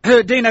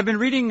 Dane, I've been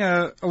reading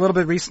a little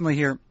bit recently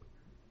here.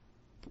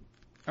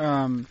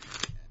 Are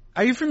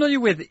you familiar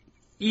with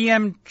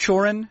E.M.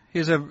 Chorin? He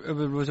was a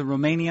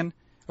Romanian,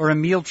 or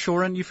Emil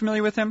Chorin. You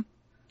familiar with him?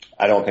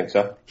 I don't think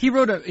so. He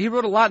wrote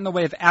a lot in the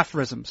way of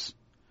aphorisms.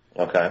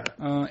 Okay.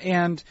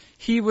 And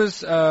he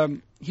was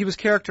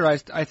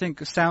characterized, I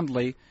think,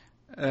 soundly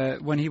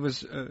when he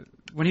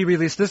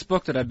released this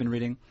book that I've been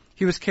reading.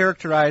 He was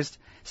characterized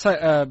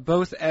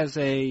both as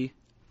a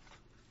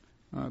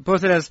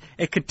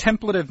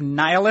contemplative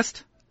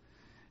nihilist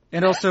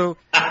and also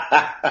a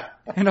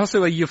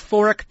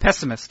euphoric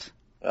pessimist.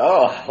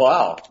 Oh,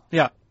 wow.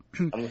 Yeah.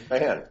 I'm a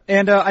fan.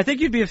 And I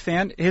think you'd be a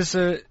fan. His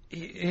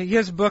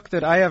book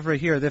that I have right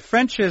here. The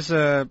French is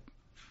the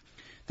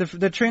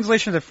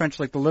translation of the French,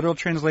 like the literal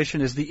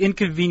translation, is The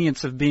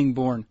Inconvenience of Being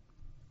Born.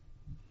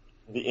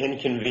 The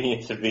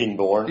Inconvenience of Being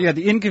Born? Yeah,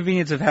 The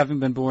Inconvenience of Having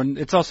Been Born.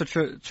 It's also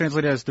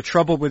translated as The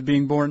Trouble with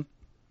Being Born.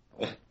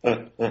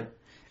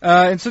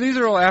 And so these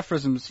are all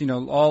aphorisms,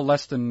 all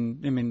less than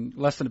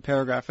a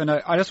paragraph. And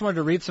I just wanted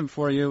to read some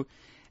for you,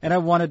 and I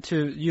wanted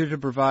you to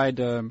provide,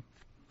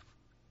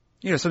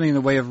 something in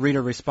the way of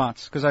reader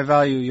response, because I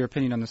value your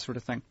opinion on this sort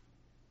of thing.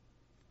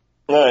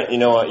 You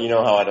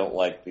know how I don't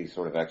like these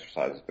sort of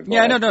exercises.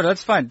 Yeah, no,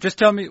 that's fine. Just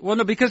tell me. Well,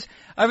 no, because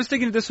I was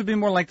thinking this would be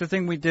more like the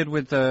thing we did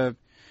with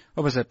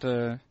what was it?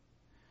 Remember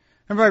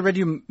I read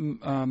you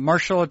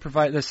Marshall had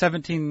provided the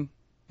 17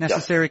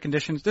 necessary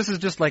conditions. This is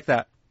just like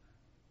that.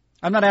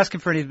 I'm not asking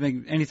for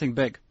anything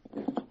big.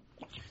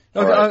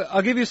 Right.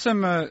 I'll give you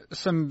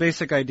some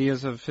basic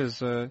ideas of his.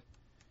 Here,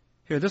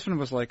 this one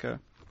was like I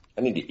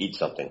need to eat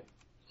something.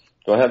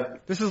 Go ahead.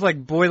 This is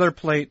like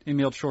boilerplate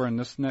Emil Chorin.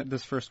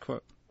 This first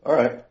quote. All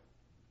right.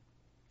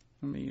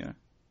 Let me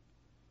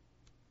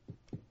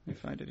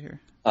find it here.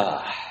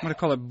 I'm going to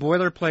call it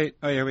boilerplate.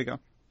 Oh, here we go.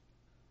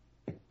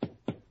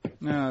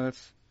 No,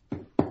 that's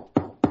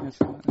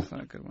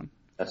not a good one.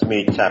 That's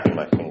me tapping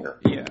my finger.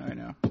 Yeah, I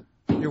know.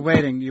 You're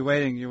waiting.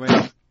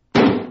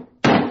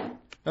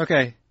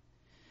 Okay.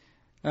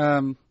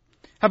 How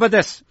about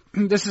this?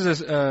 This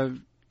is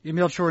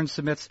Emil Chorin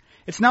submits.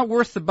 It's not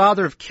worth the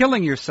bother of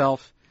killing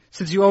yourself,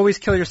 since you always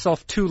kill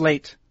yourself too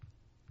late.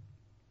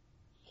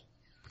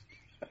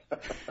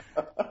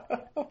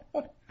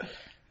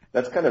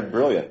 That's kind of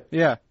brilliant.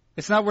 Yeah.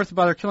 It's not worth the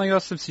bother of killing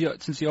yourself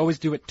since you always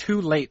do it too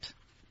late.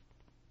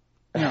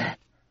 Yeah.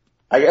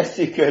 I guess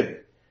you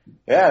could.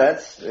 Yeah,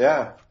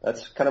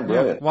 that's kind of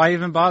brilliant. Yeah, why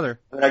even bother?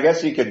 I mean, I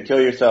guess you could kill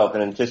yourself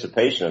in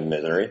anticipation of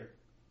misery.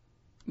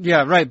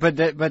 Yeah, right. But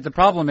the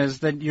problem is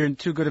that you're in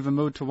too good of a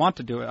mood to want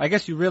to do it. I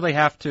guess you really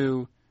have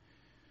to.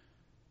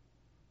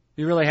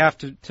 You really have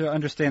to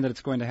understand that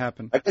it's going to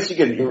happen. I guess you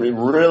could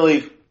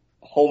really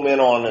home in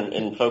on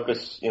and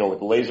focus,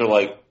 with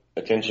laser-like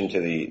attention to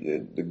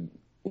the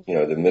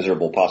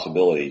miserable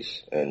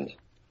possibilities and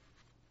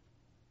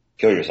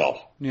kill yourself.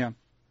 Yeah.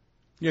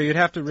 Yeah, you'd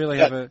have to really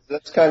have a...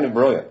 That's kind of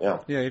brilliant, yeah.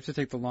 Yeah, you have to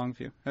take the long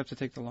view. On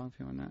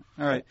that.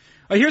 All right.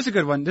 Oh, here's a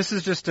good one. This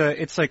is just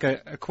it's like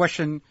a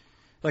question,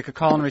 like a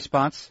call and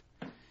response.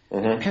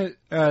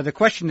 Mm-hmm. The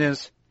question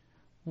is,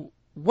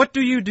 what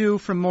do you do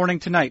from morning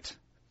to night?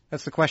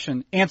 That's the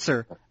question.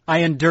 Answer, I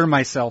endure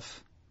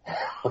myself.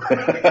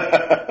 I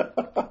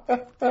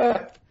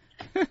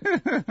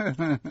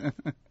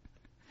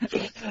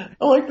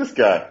like this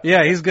guy.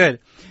 Yeah, he's good.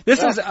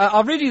 This is,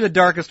 I'll read you the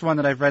darkest one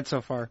that I've read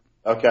so far.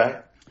 Okay.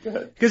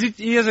 Because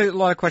he has a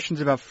lot of questions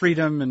about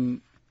freedom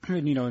and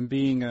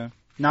being,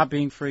 not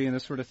being free and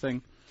this sort of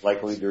thing.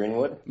 Like Lee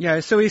Greenwood? Yeah,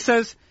 so he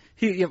says,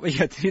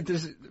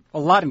 there's a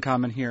lot in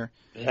common here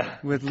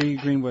with Lee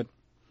Greenwood.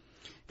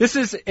 This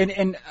is,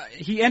 and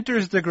he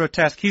enters the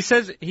grotesque. He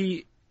says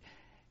he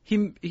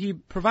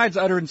provides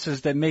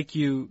utterances that make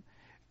you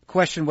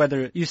question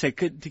whether, you say,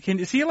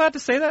 is he allowed to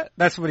say that?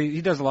 That's what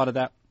he does a lot of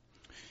that.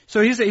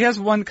 So he has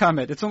one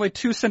comment. It's only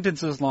 2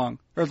 sentences long,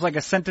 or it's like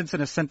a sentence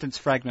and a sentence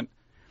fragment.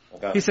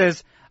 Okay. He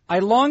says, I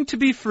long to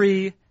be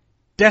free,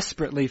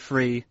 desperately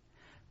free,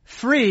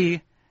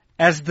 free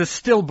as the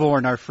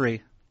stillborn are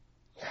free.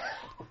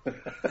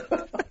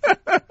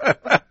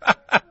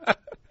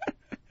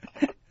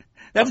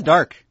 That's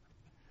dark.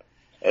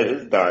 It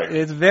is dark.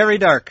 It's very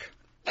dark.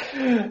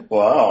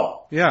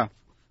 Wow. Yeah.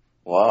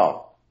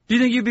 Wow. Do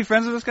you think you'd be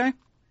friends with this guy?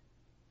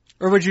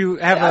 Or would you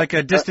have like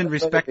a distant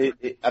respect?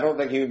 I don't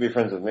think he would be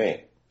friends with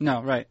me.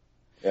 No, right.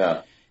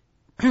 Yeah.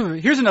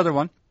 Here's another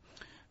one.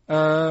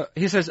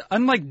 He says,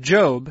 unlike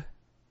Job,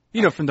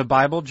 from the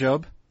Bible,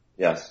 Job.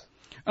 Yes.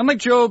 Unlike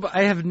Job,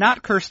 I have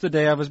not cursed the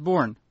day I was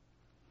born.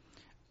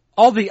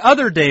 All the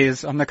other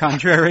days, on the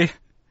contrary,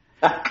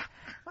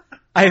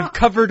 I have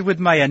covered with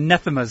my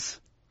anathemas.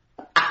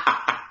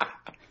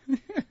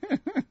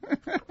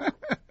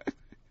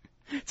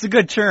 It's a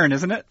good churn,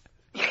 isn't it?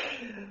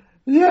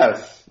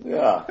 Yes.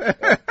 Yeah.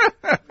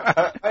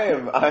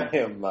 I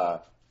am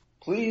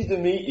pleased to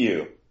meet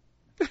you.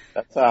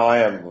 That's how I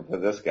am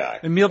with this guy.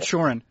 Emil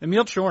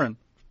Chorin.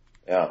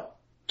 Yeah.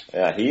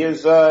 Yeah, he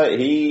is,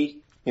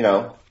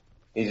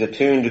 he's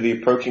attuned to the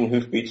approaching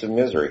hoofbeats of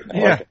misery. I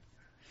like it.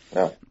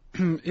 Yeah.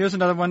 Here's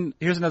another one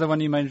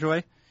you might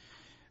enjoy.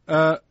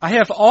 I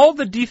have all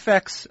the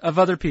defects of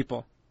other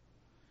people.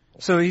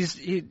 So he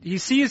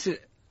sees,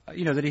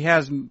 that he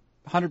has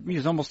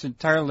he's almost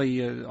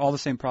entirely all the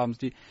same problems.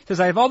 He says,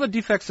 I have all the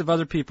defects of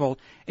other people,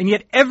 and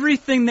yet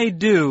everything they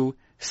do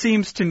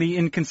seems to me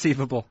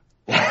inconceivable.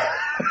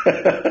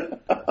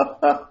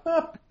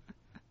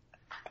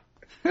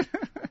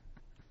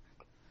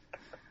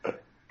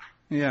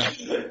 Yeah.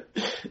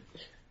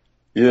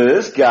 Yeah,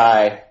 this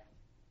guy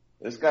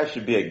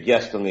should be a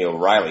guest on the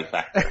O'Reilly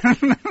Factor.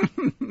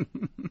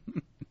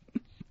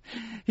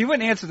 He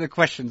wouldn't answer the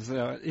questions,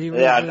 though.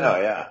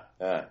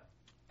 Yeah.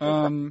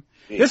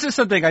 This is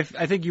something I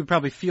think you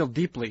probably feel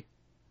deeply.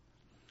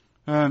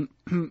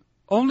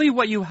 Only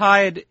what you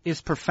hide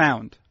is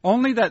profound.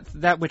 Only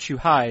that which you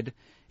hide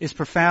is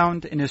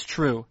profound and is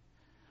true.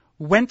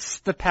 Whence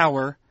the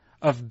power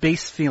of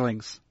base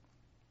feelings?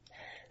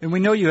 And we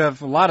know you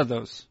have a lot of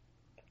those.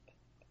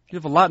 You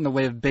have a lot in the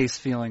way of base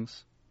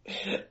feelings.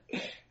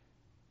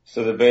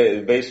 So the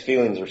base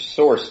feelings are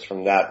sourced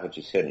from that which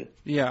is hidden.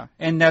 Yeah,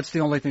 and that's the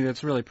only thing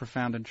that's really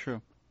profound and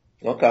true.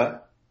 Okay.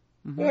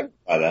 Mm-hmm. Yeah, I can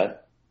buy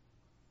that.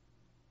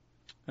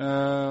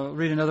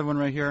 Read another one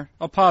right here.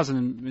 I'll pause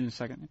in a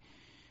second.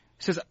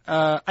 It says,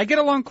 I get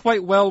along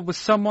quite well with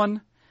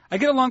someone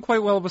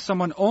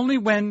only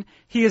when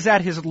he is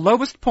at his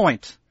lowest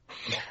point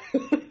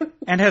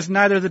and has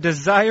neither the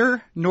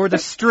desire nor the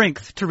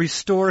strength to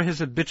restore his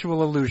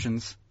habitual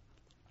illusions.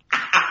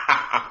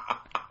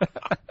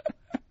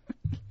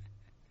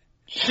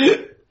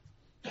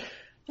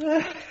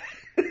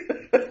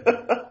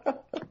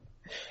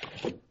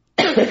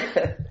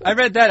 I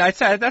read that. I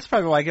said that's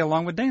probably why I get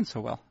along with Dane so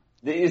well.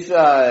 These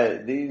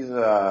have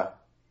the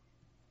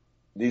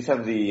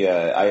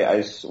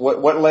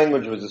what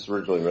language was this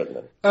originally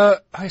written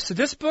in? So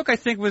this book I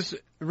think was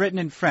written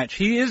in French.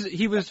 He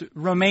was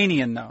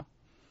Romanian though.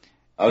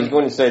 I was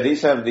going to say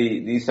these have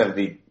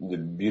the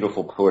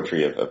beautiful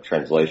poetry of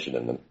translation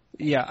in them.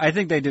 Yeah, I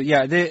think they do.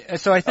 Yeah,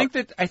 so I think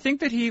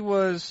that he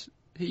was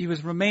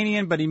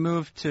Romanian, but he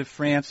moved to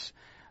France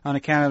on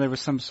account of there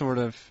was some sort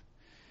of,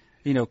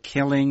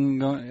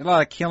 killing, a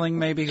lot of killing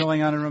maybe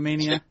going on in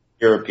Romania.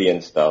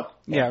 European stuff.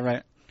 Yeah,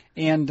 right.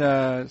 And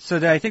so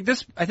I think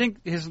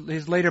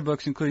his later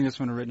books, including this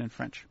one, are written in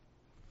French.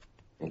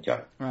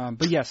 Okay.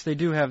 But yes, they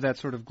do have that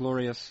sort of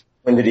glorious.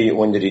 When did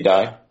he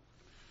die?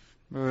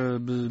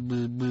 I'm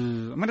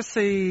going to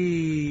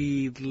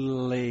say the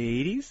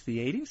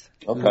 80s.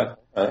 Okay.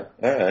 All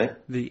right.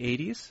 The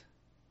 80s.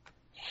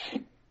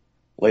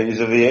 Ladies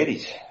of the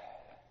 80s.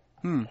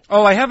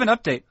 Oh, I have an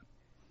update.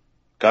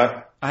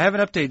 Okay. I have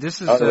an update.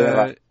 This is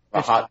a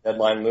hot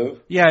deadline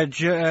move. Yeah,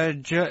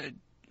 John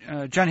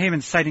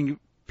Heyman citing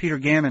Peter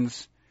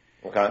Gammons.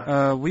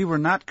 Okay. We were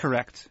not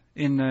correct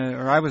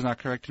or I was not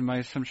correct in my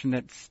assumption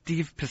that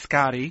Steve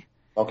Piscotty.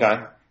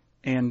 Okay.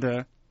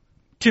 And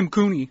Tim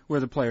Cooney were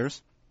the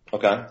players.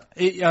 Okay.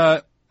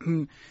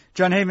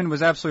 John Heyman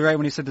was absolutely right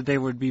when he said that they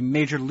would be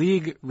major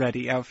league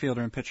ready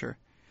outfielder and pitcher.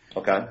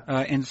 Okay.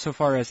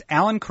 Insofar as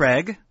Alan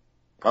Craig.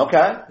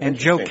 Okay. And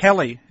Joe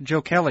Kelly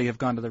have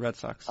gone to the Red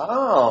Sox.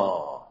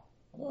 Oh.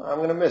 Well, I'm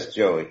going to miss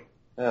Joey.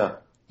 Yeah.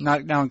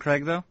 Not Alan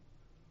Craig though?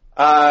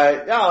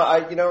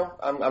 No,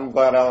 I'm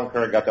glad Alan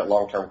Craig got that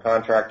long-term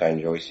contract. I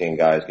enjoy seeing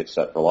guys get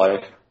set for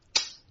life.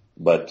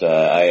 But,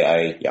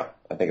 I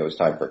think it was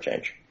time for a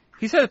change.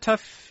 He's had a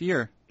tough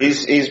year.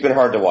 He's been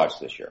hard to watch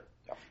this year.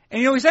 Yeah.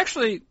 And he's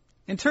actually,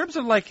 in terms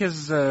of like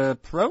his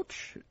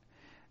approach,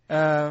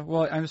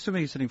 well, I'm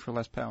assuming he's hitting for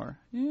less power.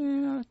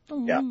 Yeah.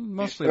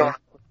 Mostly. He's not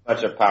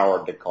much of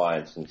power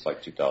decline since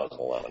like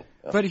 2011.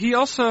 Yeah. But he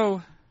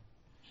also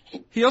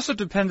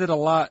depended a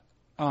lot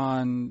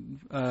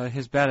on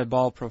his batted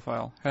ball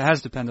profile. It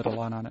has depended a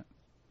lot on it.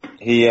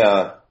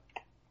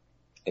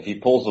 If he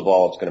pulls the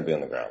ball, it's going to be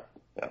on the ground.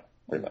 Yeah,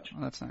 pretty much.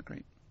 Well, that's not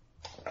great.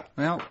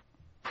 Well,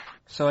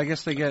 so I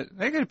guess they get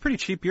a pretty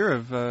cheap year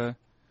of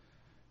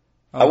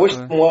I wish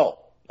them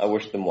well.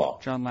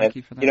 John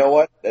Lackey for that. You know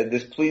what?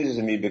 This pleases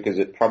me because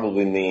it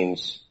probably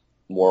means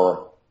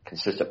more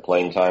consistent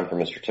playing time for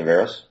Mr.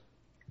 Taveras.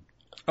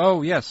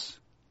 Oh, yes.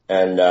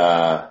 And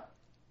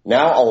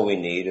now all we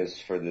need is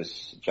for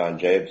this John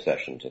Jay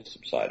obsession to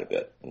subside a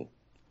bit and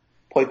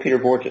play Peter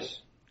Borges.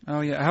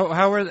 Oh yeah.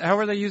 How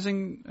are they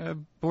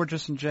using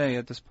Borges and Jay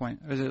at this point?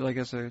 Is it like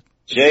as a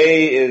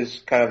Jay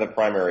is kind of the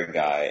primary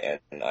guy,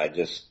 and I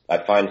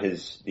find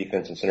his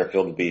defense in center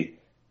field to be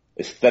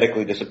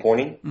aesthetically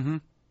disappointing. Mm-hmm.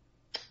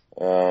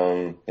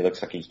 He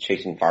looks like he's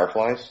chasing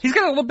fireflies. He's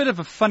got a little bit of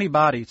a funny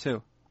body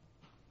too.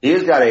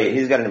 He's got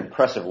an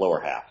impressive lower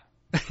half.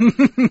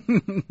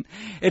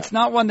 It's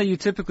not one that you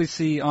typically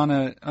see on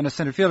a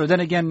center fielder.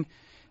 Then again,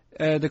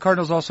 the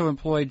Cardinals also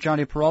employed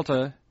Johnny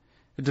Peralta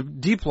to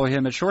deploy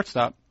him at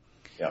shortstop.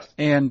 Yes.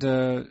 And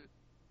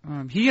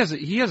he has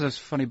a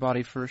funny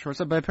body for a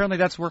shortstop, but apparently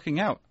that's working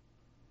out.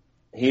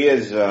 He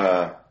is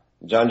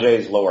John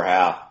Jay's lower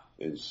half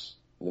is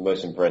the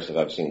most impressive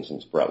I've seen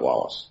since Brett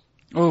Wallace.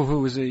 Oh, who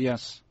was it?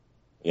 Yes.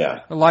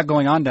 Yeah. A lot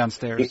going on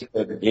downstairs.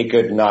 He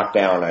could knock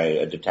down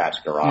a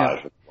detached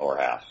garage with the lower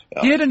half.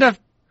 Yeah. He had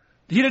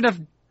enough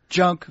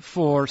junk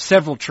for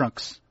several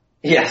trunks.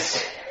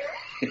 Yes.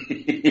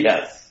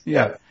 Yes.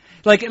 Yeah.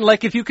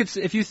 Like if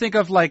you think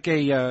of like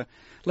a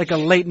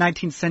late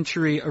 19th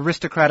century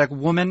aristocratic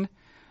woman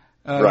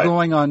right.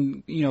 going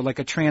on, like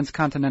a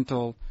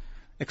transcontinental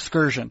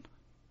excursion.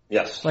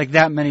 Yes. Like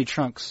that many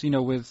trunks,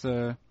 with,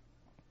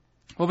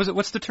 what was it?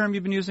 What's the term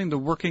you've been using? The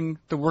working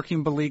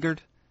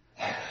beleaguered?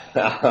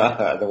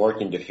 The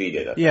working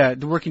defeated. Yeah,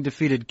 the working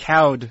defeated,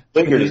 cowed.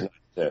 Beleaguered is nice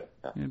too.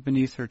 Yeah.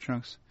 Beneath her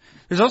trunks.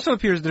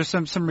 There's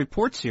some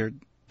reports here,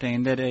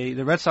 Dane, that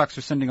the Red Sox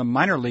are sending a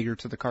minor leaguer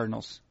to the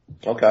Cardinals.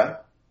 Okay.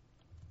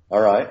 All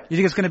right. You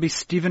think it's going to be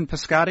Stephen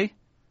Piscotty?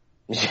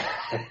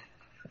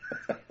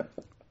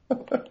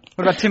 What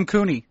about Tim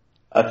Cooney?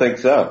 I think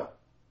so.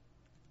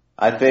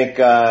 I think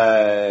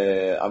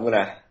I'm going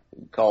to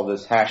call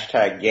this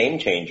hashtag game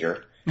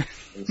changer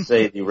and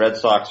say the Red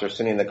Sox are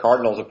sending the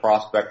Cardinals a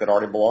prospect that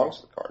already belongs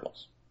to the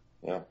Cardinals.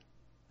 Yeah.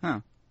 Huh.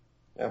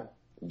 Yeah.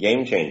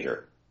 Game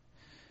changer.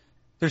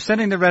 They're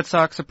sending the Red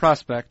Sox a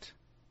prospect.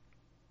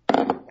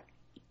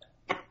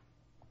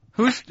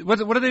 What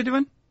are they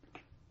doing?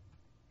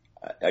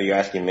 Are you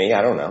asking me?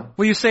 I don't know.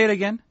 Will you say it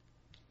again?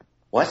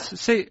 What?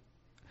 Say.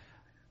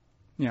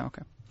 Yeah,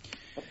 okay.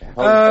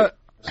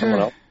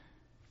 Someone else?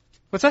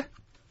 What's that?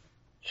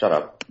 Shut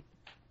up.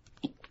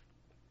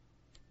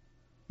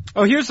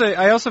 Oh,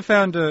 I also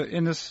found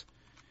in this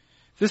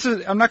is,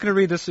 I'm not going to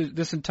read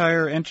this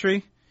entire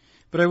entry,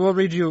 but I will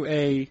read you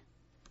a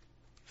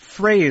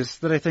phrase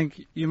that I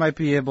think you might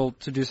be able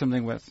to do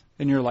something with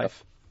in your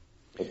life.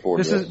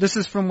 This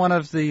is from one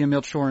of the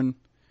Milchorn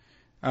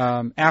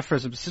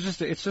aphorisms.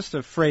 It's just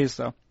a phrase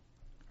though,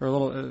 or a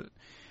little.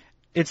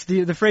 It's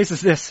the phrase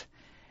is this: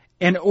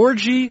 an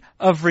orgy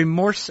of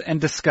remorse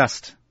and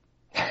disgust.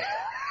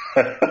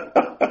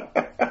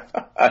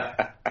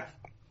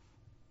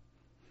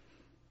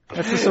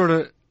 That's the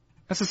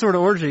sort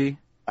of orgy.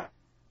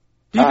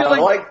 I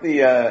like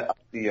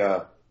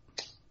the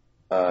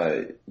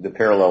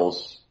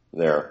parallels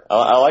there.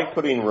 I like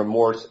putting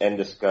remorse and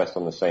disgust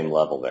on the same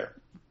level there.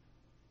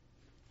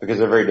 Because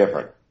they're very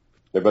different.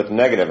 They're both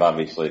negative,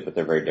 obviously, but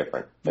they're very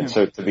different. And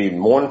so to be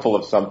mournful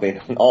of something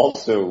and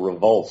also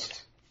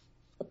revulsed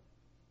at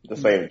the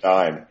same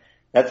time,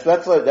 that's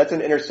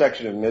an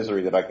intersection of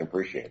misery that I can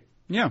appreciate.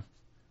 Yeah.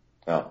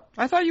 Oh.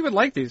 I thought you would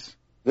like these.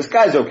 This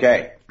guy's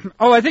okay.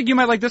 Oh, I think you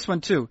might like this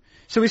one too.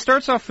 So he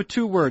starts off with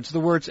two words, the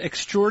word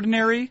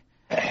extraordinary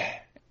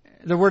and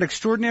the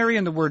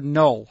word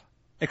null.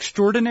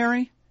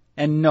 Extraordinary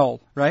and null,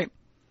 right?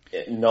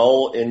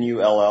 Null,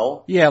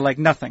 N-U-L-L? Yeah, like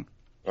nothing.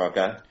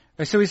 Okay.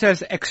 So he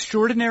says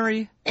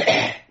extraordinary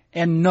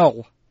and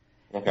null.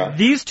 Okay.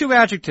 These two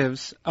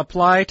adjectives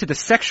apply to the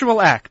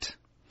sexual act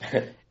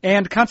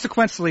and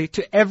consequently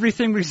to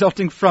everything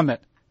resulting from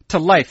it. To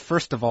life,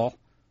 first of all.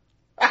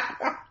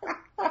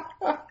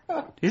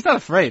 He's not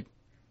afraid.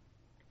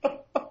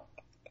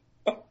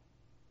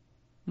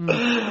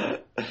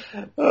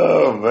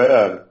 Oh,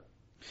 man.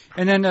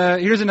 And then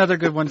here's another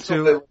good one,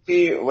 too.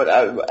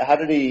 How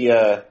did he...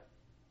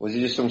 Was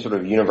he just some sort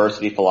of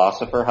university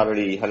philosopher? How did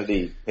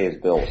he pay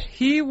his bills?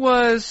 He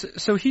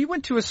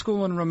went to a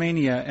school in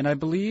Romania, and I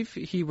believe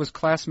he was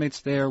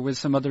classmates there with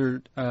some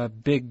other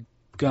big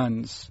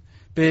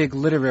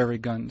literary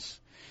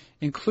guns,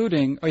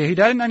 including. Oh yeah, he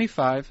died in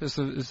 '95. Is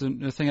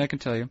the thing I can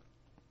tell you.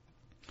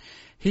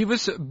 He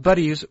was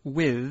buddies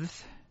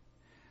with.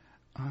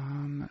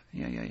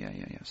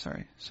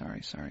 Sorry.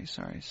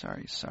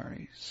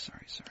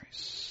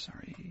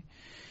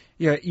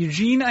 Yeah,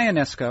 Eugene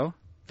Ionesco,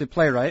 the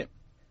playwright.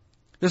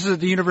 This is at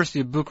the University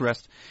of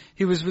Bucharest.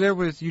 He was there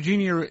with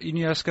Eugene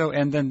Ionesco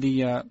and then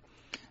I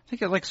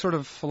think like sort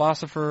of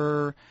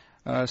philosopher,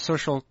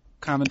 social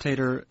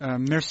commentator,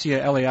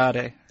 Mircea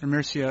Eliade.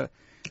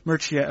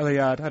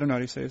 I don't know how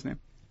to say his name.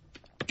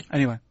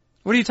 Anyway,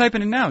 what are you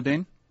typing in now,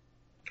 Dane?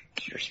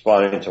 You're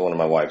responding to one of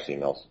my wife's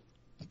emails.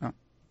 Oh,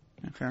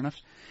 yeah, fair enough.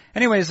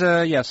 Anyways,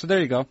 so there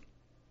you go.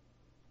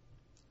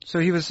 So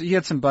he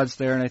had some buds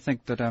there, and I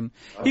think that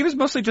he was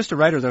mostly just a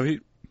writer, though.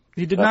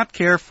 He did not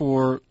care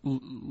for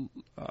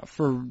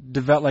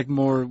develop like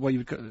more what you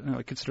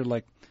would consider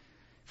like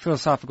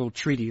philosophical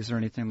treaties or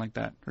anything like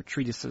that, or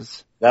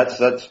treatises.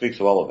 That speaks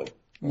well of him.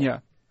 Yeah.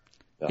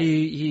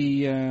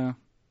 He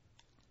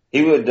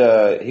would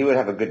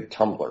have a good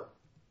Tumblr.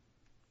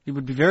 He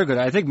would be very good.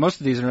 I think most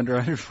of these are under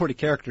 140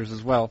 characters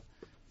as well.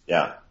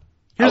 Yeah.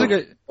 Here's a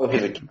good.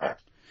 His account.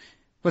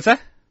 What's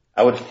that?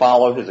 I would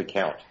follow his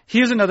account.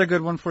 Here's another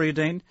good one for you,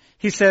 Dane.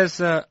 He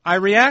says, I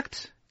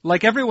react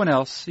like everyone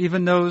else, I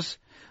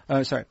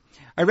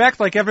react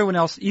like everyone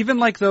else, even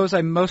like those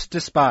I most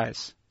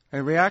despise. I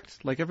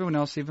react like everyone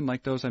else, even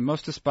like those I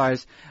most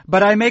despise,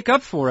 but I make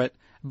up for it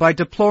by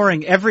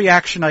deploring every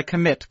action I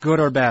commit,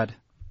 good or bad.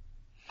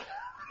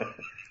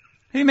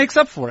 He makes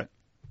up for it.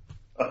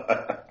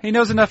 He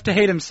knows enough to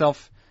hate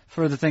himself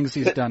for the things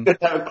he's done. Good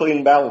to have a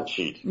clean balance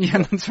sheet. Yeah,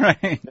 that's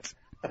right.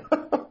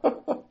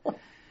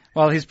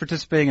 While he's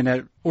participating in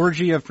an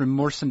orgy of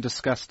remorse and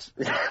disgust.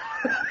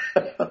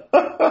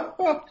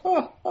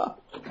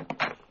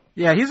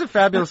 Yeah, he's a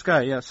fabulous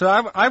guy, yeah. So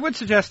I would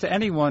suggest to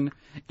anyone,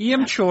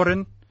 E.M.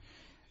 Chorin,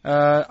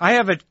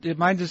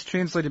 mine is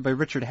translated by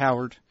Richard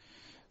Howard,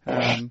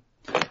 and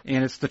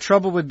it's The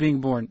Trouble with Being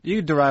Born.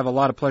 You derive a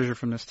lot of pleasure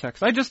from this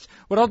text.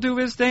 What I'll do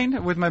is,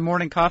 Dane, with my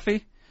morning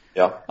coffee,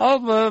 yeah,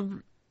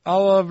 I'll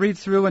I'll read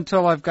through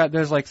until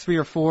there's like 3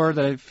 or 4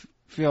 that I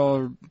feel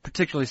are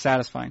particularly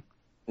satisfying.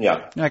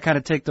 Yeah. And I kind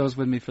of take those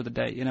with me for the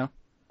day,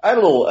 I had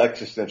a little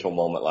existential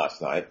moment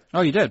last night.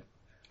 Oh, you did?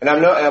 And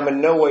I'm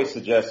in no way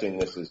suggesting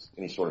this is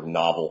any sort of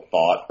novel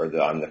thought or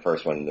that I'm the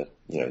first one that,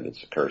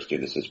 this occurs to.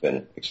 This has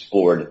been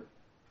explored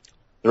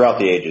throughout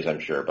the ages, I'm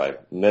sure, by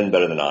men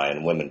better than I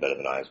and women better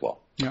than I as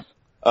well. Yeah.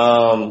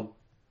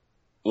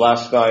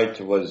 Last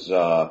night was,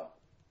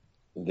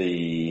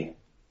 the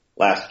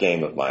last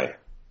game of my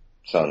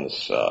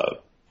son's,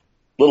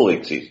 Little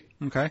League season.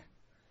 Okay.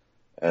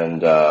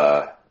 And,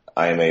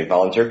 I am a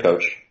volunteer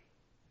coach,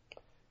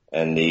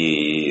 and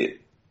the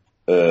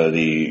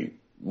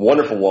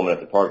wonderful woman at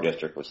the park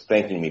district was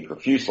thanking me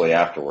profusely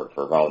afterward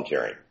for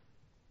volunteering.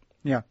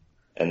 Yeah.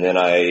 And then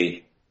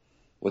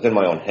within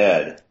my own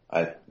head,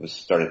 I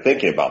started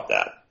thinking about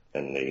that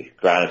and the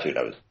gratitude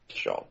I was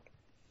shown.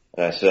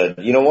 And I said,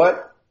 you know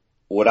what?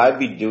 Would I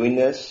be doing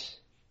this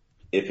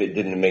if it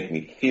didn't make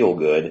me feel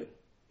good,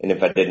 and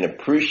if I didn't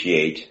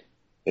appreciate,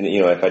 and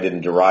if I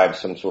didn't derive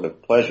some sort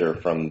of pleasure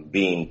from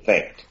being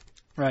thanked?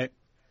 Right.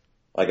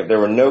 Like if there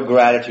were no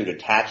gratitude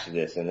attached to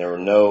this and there were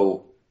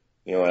no,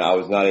 and I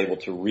was not able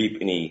to reap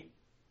any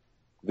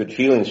good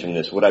feelings from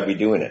this, would I be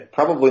doing it?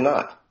 Probably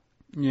not.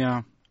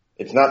 Yeah.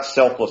 It's not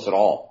selfless at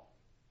all.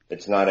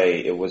 It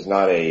was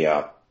not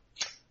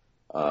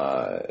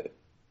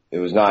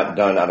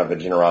done out of a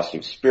generosity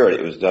of spirit.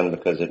 It was done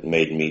because it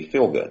made me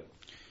feel good.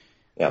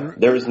 Yeah.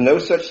 There is no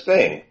such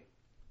thing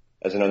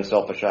as an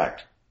unselfish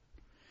act.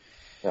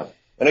 Yeah.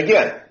 And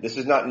again, this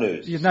is not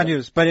news. It's not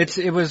news, but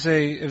it was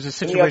a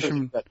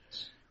situation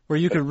where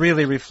you could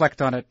really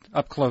reflect on it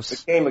up close.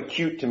 It became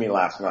acute to me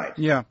last night.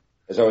 Yeah.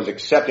 As I was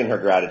accepting her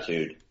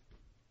gratitude,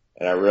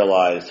 and I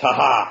realized,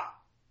 I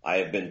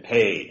have been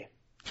paid.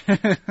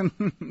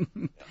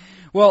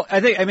 Well,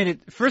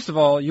 first of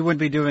all, you wouldn't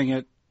be doing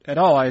it at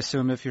all, I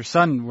assume, if your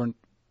son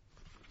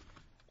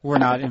were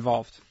not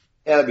involved.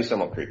 Yeah, that'd be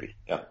somewhat creepy.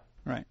 Yeah.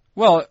 Right.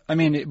 Well,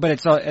 but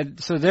it's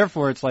so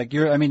therefore it's like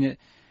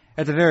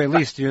at the very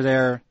least you're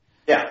there.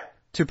 Yeah.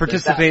 To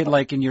participate,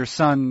 like in your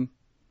son.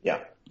 Yeah.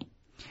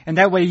 And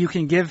that way you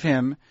can give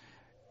him,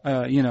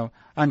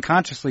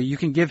 unconsciously, you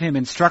can give him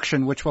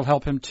instruction which will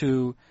help him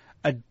to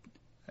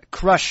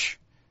crush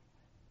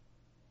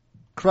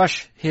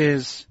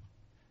his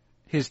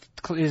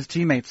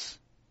teammates.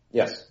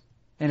 Yes.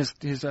 And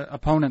his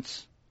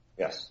opponents.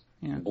 Yes.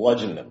 Yeah.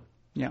 Bludgeon them.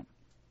 Yeah.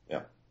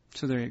 Yeah.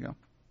 So there you go.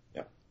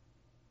 Yeah.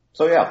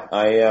 So yeah,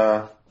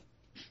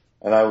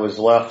 I was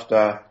left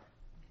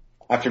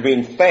after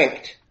being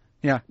thanked.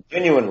 Yeah.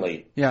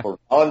 Genuinely. Yeah. For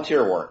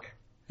volunteer work.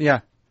 Yeah.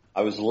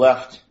 I was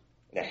left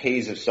in a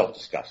haze of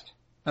self-disgust.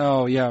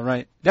 Oh yeah,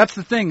 right. That's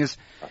the thing is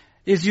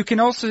you can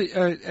also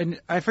and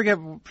I forget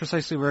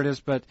precisely where it is,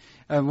 but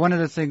one of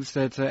the things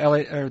that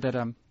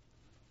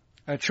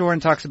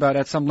Chorin talks about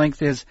at some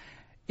length is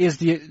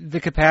the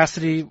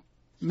capacity,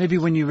 maybe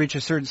when you reach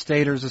a certain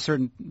state or there's a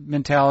certain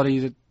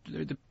mentality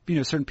that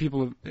certain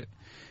people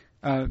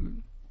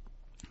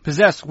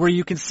possess, where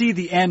you can see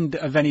the end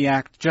of any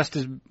act just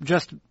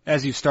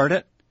as you start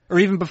it, or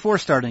even before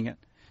starting it.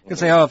 You can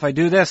say, if I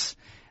do this,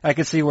 I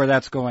can see where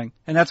that's going.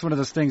 And that's one of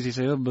those things you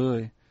say, oh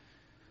boy.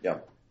 Yeah.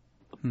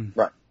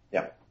 Right.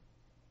 Yeah.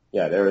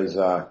 Yeah, there is,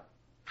 and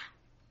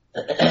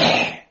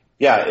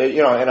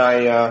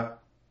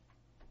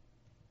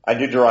I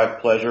do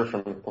derive pleasure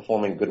from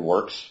performing good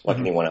works like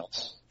anyone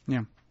else.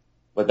 Yeah.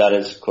 But that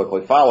is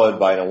quickly followed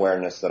by an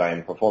awareness that I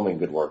am performing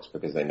good works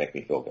because they make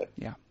me feel good.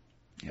 Yeah.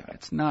 Yeah,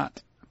 it's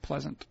not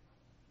pleasant.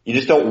 You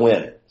just don't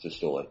win,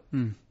 Stulin.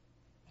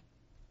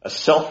 A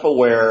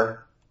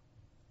self-aware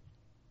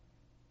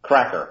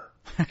cracker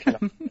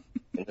in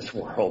this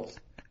world.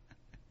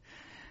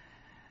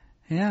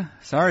 Yeah,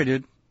 sorry,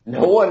 dude.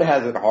 No one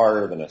has it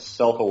harder than a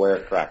self-aware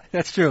cracker.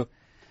 That's true.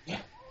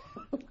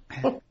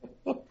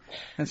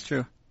 That's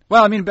true.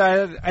 Well,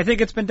 I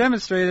think it's been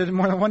demonstrated in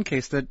more than one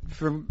case that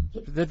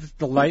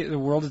the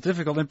world is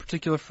difficult, in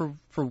particular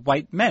for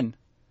white men.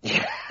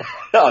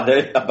 No,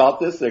 about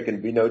this there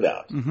can be no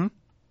doubt. Mm-hmm.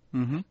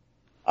 Mm-hmm.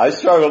 I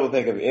struggle to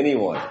think of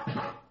anyone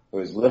who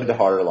has lived a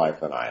harder life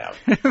than I have.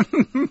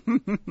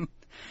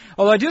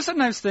 Although I do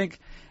sometimes think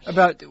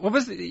about at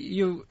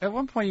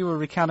one point you were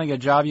recounting a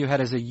job you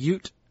had as a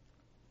Ute.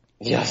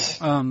 Yes.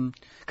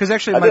 Because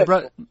actually my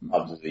brother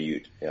jobs as a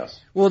Ute. Yes.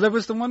 Well, there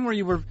was the one where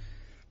you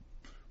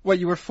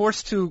were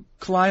forced to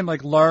climb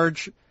like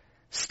large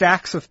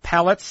stacks of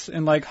pallets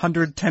in like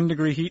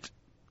 110-degree heat.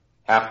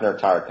 Hafner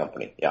Tire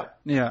Company. Yeah.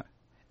 Yeah.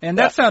 And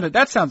that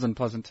sounds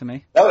unpleasant to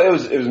me. Oh, it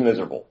was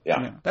miserable.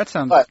 Yeah. That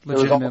sounds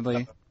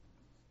legitimately.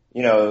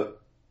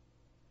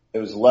 It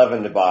was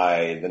leavened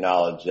by the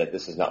knowledge that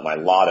this is not my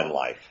lot in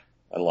life,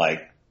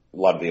 unlike a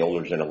lot of the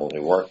older gentlemen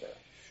who work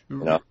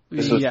there.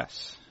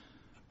 Yes.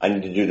 I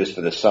need to do this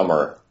for the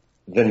summer.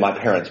 Then my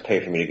parents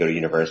pay for me to go to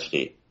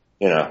university.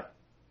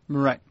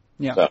 Right.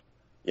 Yeah. So,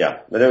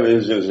 yeah, but it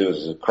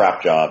was a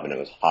crap job and it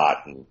was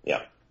hot and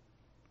yeah.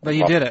 But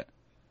you did it.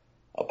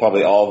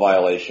 Probably all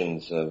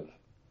violations of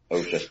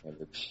OSHA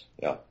standards.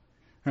 Yeah.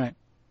 Right.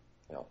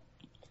 Yeah.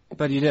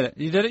 But you did it.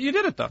 You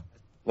did it though.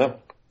 No.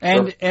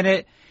 And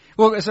it,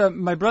 well, so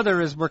my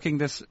brother is working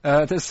this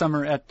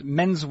summer at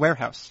Men's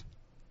Warehouse.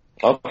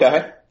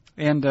 Okay.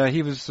 And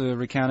he was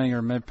recounting,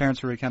 or my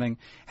parents were recounting,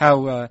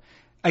 how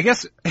I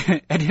guess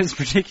at his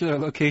particular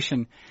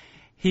location,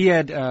 he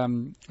had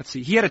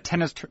he had a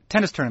tennis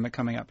tournament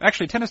coming up.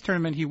 Actually, tennis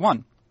tournament he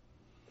won.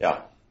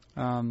 Yeah.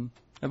 I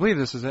believe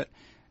this is it.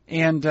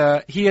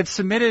 And he had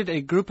submitted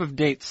a group of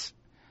dates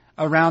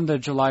around the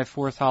July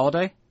 4th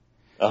holiday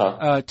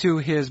to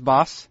his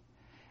boss.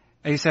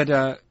 And he said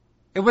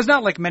it was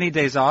not like many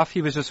days off.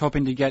 He was just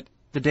hoping to get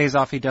the days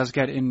off he does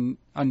get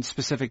on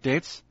specific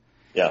dates.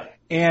 Yeah.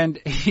 And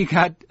he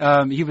got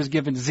he was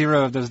given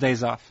 0 of those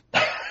days off.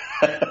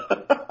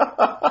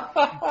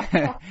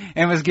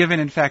 And was given,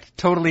 in fact,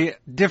 totally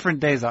different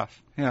days off.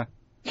 Yeah.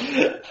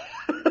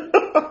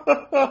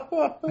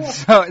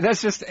 So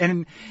that's just,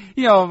 and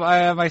you know,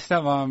 my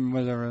stepmom,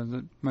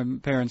 whatever, my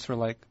parents were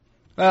like,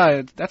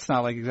 that's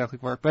not like exactly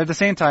work. But at the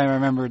same time, I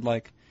remembered,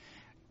 like,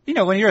 you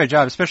know, when you're at a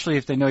job, especially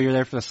if they know you're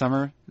there for the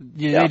summer,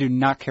 they do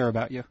not care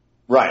about you.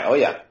 Right. Oh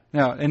yeah.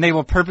 No, and they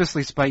will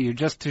purposely spite you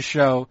just to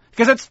show,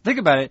 because think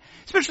about it,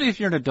 especially if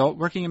you're an adult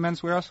working in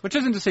Men's Warehouse, which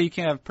isn't to say you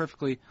can't have a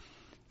perfectly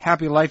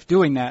happy life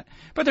doing that,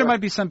 but there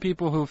might be some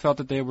people who felt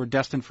that they were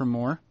destined for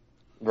more.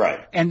 Right.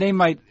 And they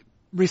might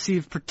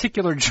receive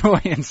particular joy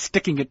in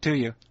sticking it to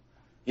you.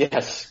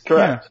 Yes,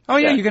 correct. Yeah. Oh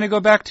yeah, you're going to go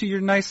back to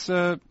your nice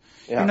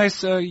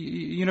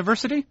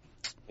university?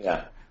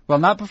 Yeah. Well,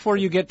 not before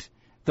you get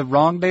the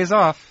wrong days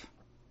off.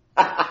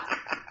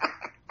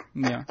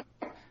 Yeah.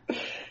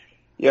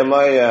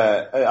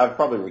 Yeah, I've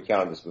probably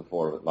recounted this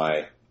before, but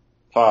my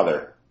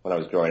father, when I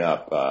was growing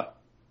up,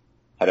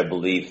 had a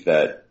belief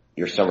that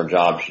your summer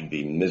job should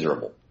be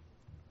miserable.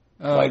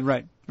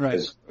 Right.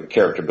 His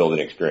character building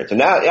experience. And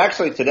now,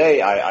 actually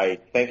today, I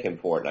thank him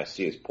for it and I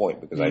see his point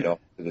because to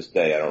this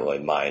day, I don't really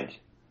mind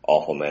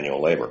awful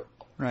manual labor.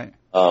 Right.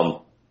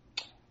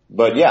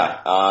 But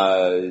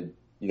yeah,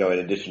 you know, in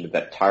addition to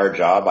that tire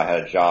job, I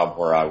had a job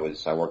where I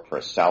worked for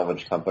a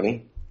salvage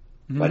company.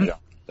 Mm-hmm. My job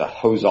was to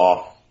hose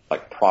off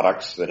like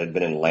products that had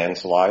been in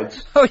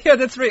landslides. Oh yeah,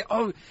 that's right.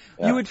 Oh,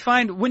 yeah. You would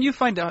find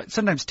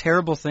sometimes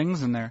terrible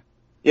things in there.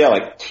 Yeah,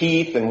 like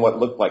teeth and what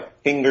looked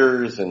like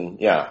fingers and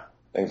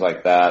things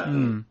like that.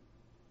 And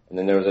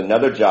then there was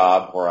another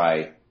job where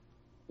I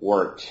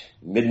worked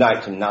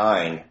midnight to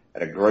 9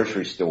 at a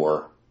grocery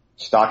store,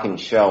 stocking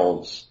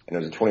shelves, and it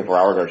was a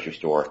 24-hour grocery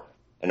store.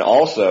 And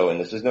also, and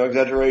this is no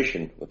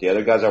exaggeration, with the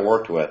other guys I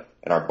worked with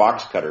and our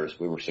box cutters,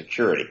 we were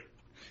security.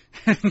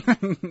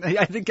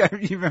 I think I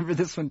remember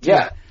this one too.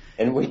 Yeah,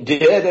 and we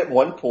did at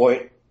one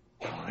point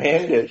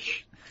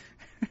brandish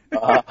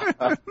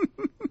the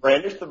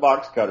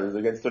box cutters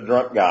against a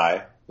drunk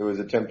guy who was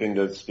attempting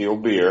to steal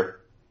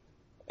beer.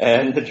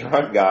 And the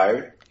drunk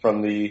guy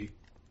from the,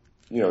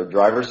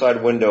 driver's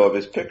side window of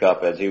his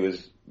pickup as he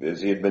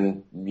had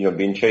been,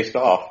 being chased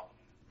off,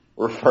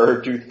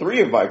 referred to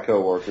 3 of my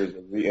coworkers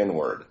as the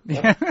N-word.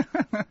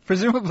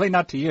 Presumably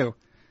not to you.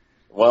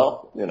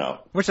 Well,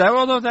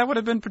 although that would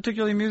have been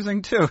particularly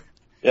amusing too.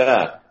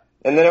 Yeah.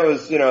 And then it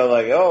was,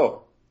 like,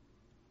 oh,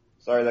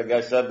 sorry that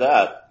guy said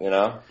that,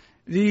 I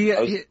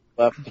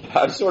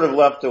was sort of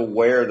left to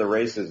wear the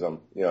racism,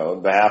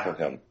 on behalf of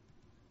him.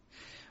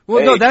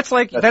 Well, no, that's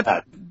like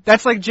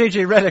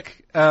J.J.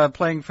 Redick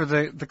playing for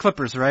the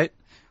Clippers, right?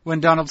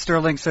 When Donald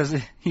Sterling says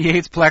he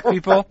hates black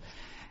people,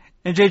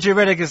 and J.J.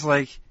 Redick is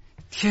like,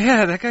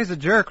 "Yeah, that guy's a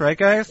jerk, right,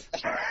 guys?"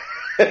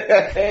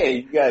 Hey,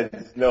 you guys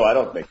know I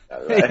don't think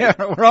that, right? Yeah,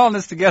 we're all in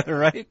this together,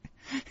 right?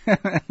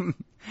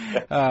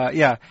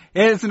 Yeah,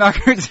 it's an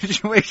awkward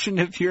situation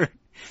if you're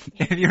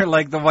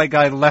like the white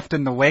guy left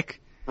in the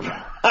wake.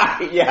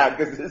 Yeah,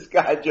 because this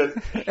guy just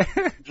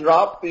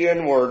dropped the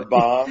N-word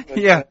bomb.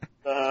 And,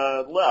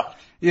 left.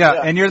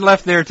 Yeah, and you're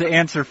left there to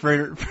answer for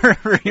your.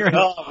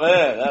 Oh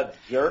man, that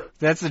jerk.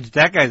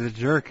 That guy's a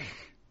jerk.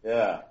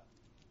 Yeah.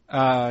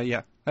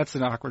 Yeah, that's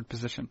an awkward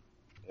position.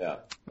 Yeah.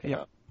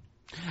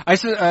 I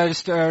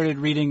started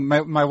reading.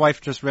 My wife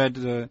just read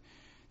the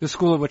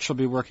school at which she'll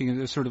be working.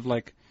 Is sort of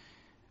like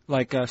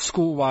a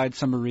school-wide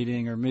summer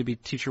reading, or maybe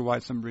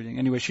teacher-wide summer reading.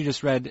 Anyway, she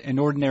just read An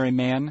Ordinary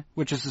Man,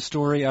 which is the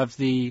story of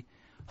the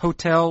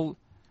hotel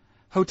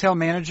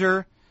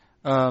manager.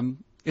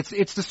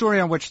 It's the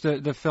story on which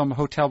the film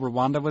Hotel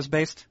Rwanda was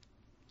based.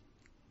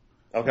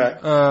 Okay.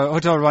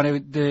 Hotel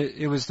Rwanda.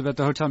 It was about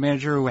the hotel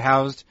manager who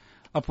housed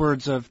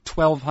upwards of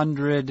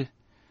 1,200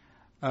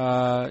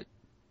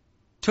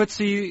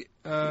 Tutsis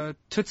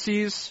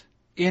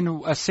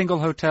in a single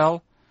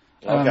hotel.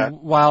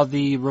 While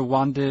the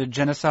Rwanda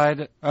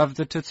genocide of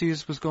the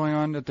Tutsis was going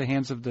on at the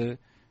hands of the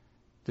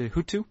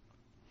Hutu.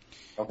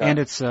 Okay. And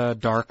it's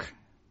dark.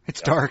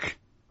 It's dark.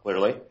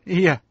 Clearly.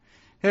 Yeah.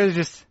 It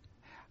was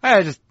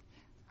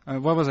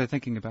what was I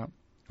thinking about?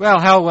 Well,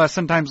 how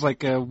sometimes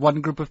like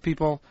one group of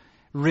people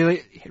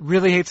really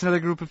hates another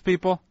group of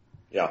people.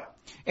 Yeah.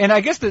 And I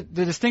guess the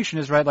distinction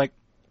is, right, like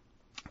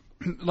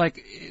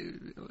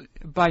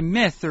by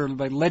myth or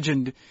by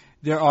legend,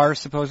 there are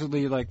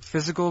supposedly like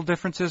physical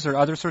differences or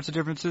other sorts of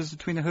differences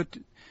between the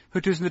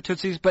Hutus and the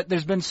Tutsis, but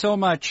there's been so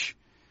much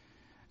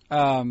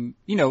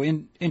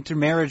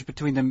intermarriage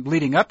between them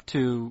leading up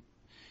to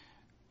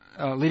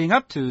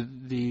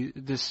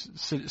this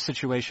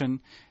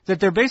situation, that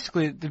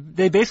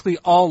they basically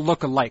all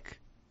look alike.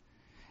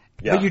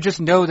 Yeah. But you just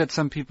know that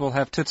some people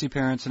have Tutsi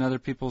parents and other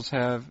people's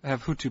have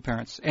Hutu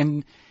parents.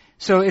 And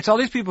so it's all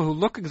these people who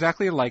look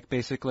exactly alike,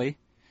 basically,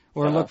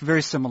 or look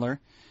very similar.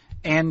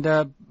 And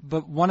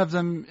but one of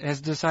them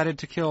has decided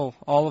to kill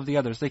all of the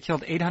others. They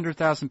killed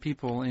 800,000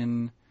 people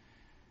in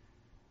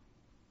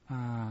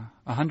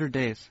 100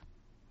 days.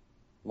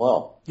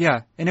 Wow.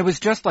 Yeah, and it was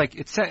just like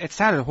it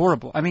sounded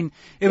horrible. I mean,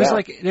 it was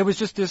like there was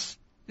just this.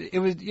 It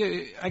was,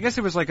 I guess,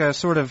 it was like a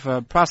sort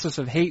of process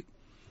of hate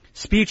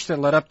speech that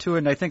led up to it.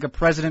 And I think a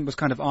president was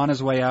kind of on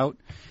his way out,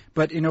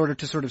 but in order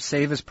to sort of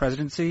save his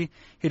presidency,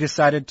 he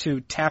decided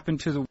to tap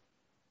into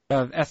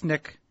the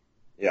ethnic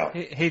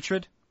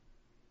hatred.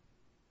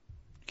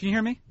 Can you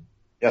hear me?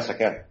 Yes, I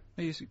can.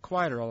 You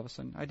quieter all of a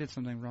sudden. I did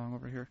something wrong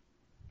over here.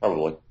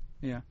 Probably.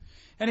 Yeah.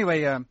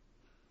 Anyway, so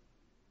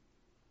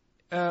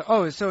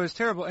it was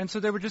terrible. And so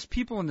there were just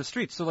people in the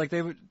streets. So like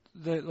there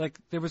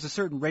was a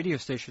certain radio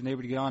station they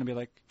would get on and be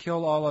like,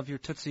 kill all of your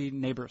Tutsi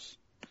neighbors.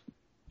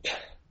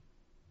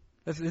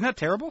 Isn't that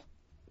terrible?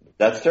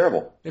 That's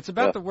terrible. It's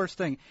about the worst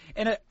thing.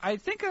 And I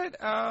think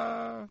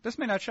this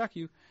may not shock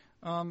you.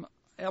 A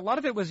lot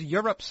of it was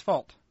Europe's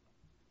fault.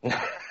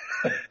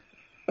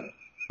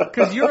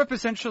 Because Europe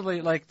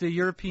essentially, like the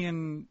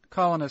European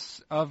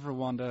colonists of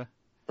Rwanda,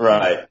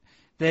 right?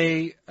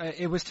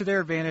 It was to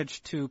their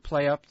advantage to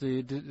play up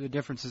the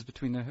differences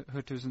between the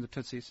Hutus and the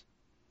Tutsis.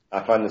 I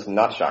find this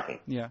not shocking.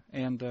 Yeah,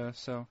 and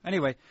so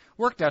anyway,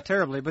 worked out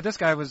terribly. But this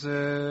guy was a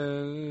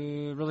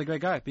really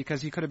great guy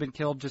because he could have been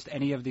killed just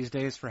any of these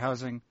days for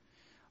housing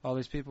all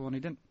these people, and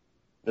he didn't.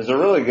 There's a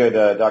really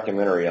good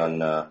documentary on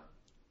the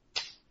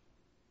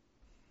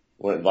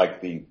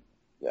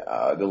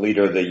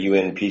leader of the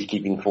UN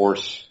peacekeeping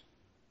force.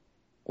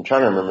 I'm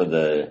trying to remember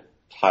the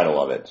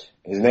title of it.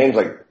 His name's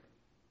like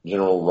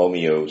General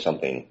Romeo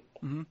something.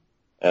 Mm-hmm.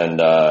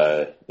 And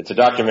it's a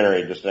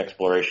documentary, just an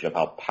exploration of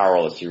how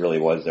powerless he really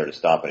was there to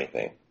stop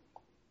anything,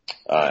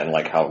 and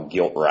like how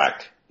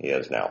guilt-racked he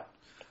is now.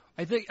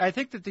 I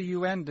think that the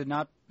UN did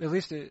not, at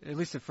least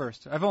at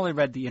first. I've only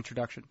read the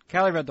introduction.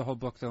 Callie read the whole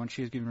book though, and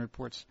she was giving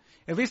reports.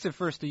 At least at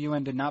first, the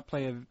UN did not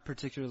play a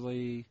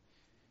particularly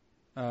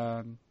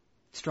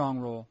strong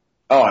role.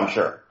 Oh, I'm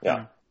sure.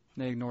 Yeah.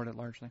 They ignored it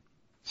largely.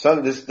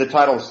 The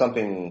title is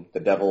something, The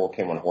Devil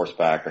Came on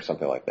Horseback or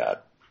something like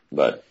that.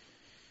 But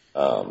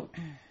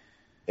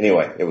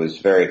anyway, it was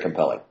very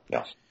compelling.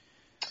 Yeah.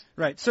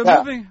 Right. So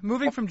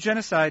moving from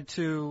genocide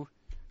to,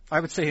 I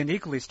would say, an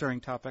equally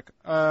stirring topic.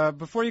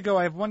 Before you go,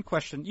 I have one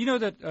question. You know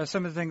that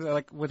some of the things,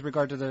 like with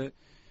regard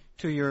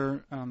to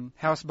your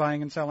house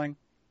buying and selling,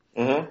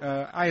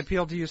 I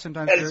appeal to you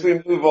sometimes. As we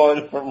move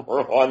on from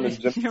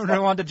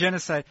Rwanda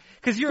genocide,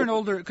 because you're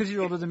older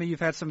than me,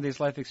 you've had some of these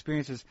life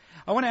experiences.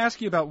 I want to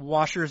ask you about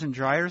washers and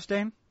dryers,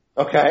 Dane.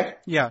 Okay.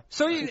 Yeah.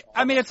 So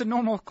it's a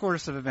normal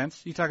course of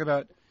events. You talk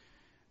about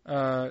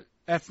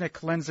ethnic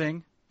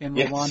cleansing in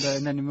Rwanda,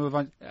 and then you move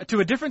on to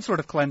a different sort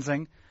of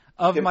cleansing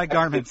of my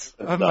garments.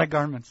 My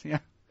garments. Yeah.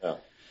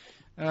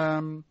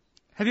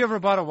 Have you ever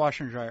bought a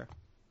washer and dryer?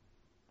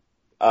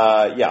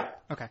 Yeah.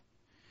 Okay.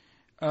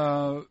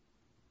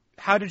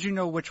 How did you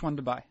know which one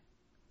to buy?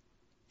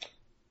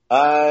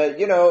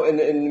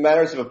 In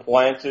matters of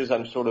appliances,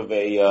 I'm sort of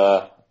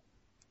a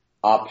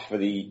opt for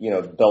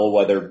the,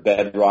 bellwether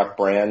Bedrock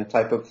brand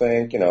type of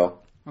thing,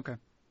 Okay.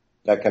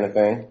 That kind of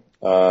thing.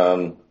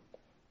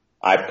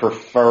 I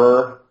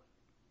prefer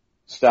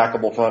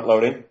stackable front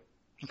loading.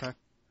 Okay.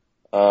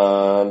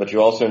 But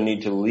you also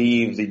need to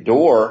leave the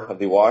door of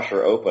the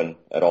washer open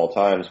at all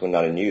times when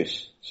not in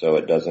use, so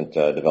it doesn't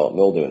develop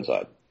mildew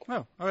inside.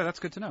 Oh, okay, that's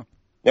good to know.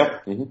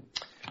 Yep. Mm-hmm.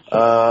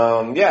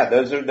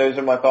 Those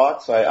are my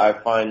thoughts. I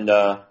find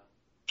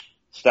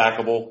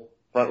stackable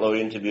front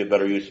loading to be a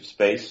better use of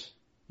space.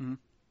 Mm-hmm.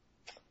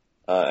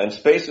 And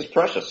space is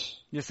precious.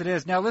 Yes, it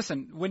is. Now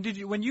listen, when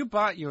you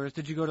bought yours,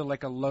 did you go to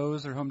like a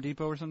Lowe's or Home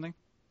Depot or something?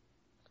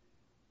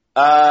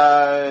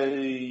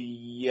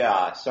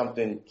 Yeah,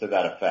 something to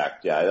that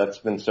effect. Yeah, that's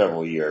been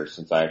several years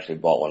since I actually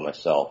bought one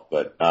myself,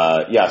 but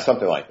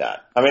something like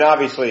that. I mean,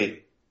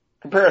 obviously,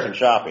 comparison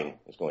shopping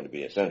is going to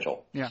be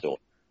essential. Yeah. Still.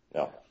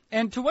 Yeah.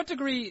 And to what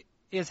degree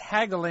is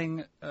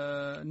haggling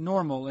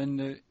normal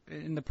in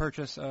the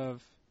purchase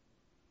of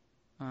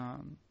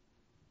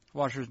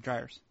washers and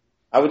dryers?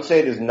 I would say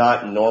it is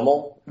not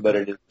normal, but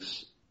it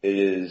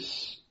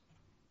is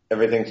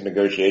everything's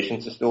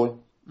negotiation, Cecilia.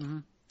 Mm-hmm.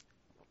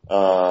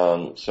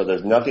 So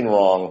there's nothing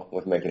wrong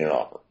with making an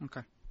offer.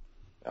 Okay.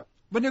 Yeah.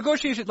 But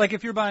negotiation, like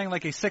if you're buying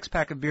like a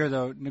 6-pack of beer,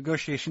 though,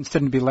 negotiations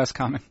tend to be less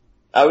common.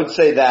 I would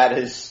say that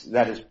is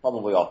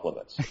probably off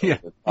limits. Yeah.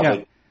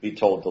 Probably be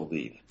told to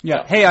leave.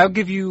 Yeah. Hey, I'll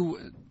give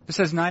you. It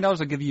says $9. I'll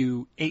give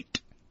you $8.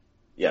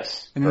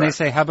 Yes. And then they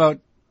say, how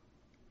about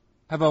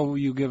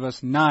you give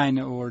us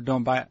 $9 or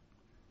don't buy it?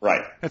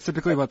 Right. That's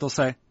typically what they'll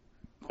say.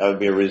 That would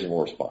be a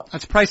reasonable response.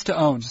 That's price to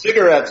own.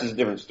 Cigarettes is a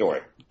different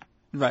story.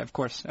 Right, of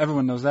course.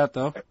 Everyone knows that,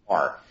 though.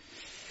 Are.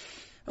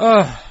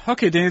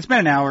 Okay, Danny, it's been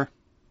an hour.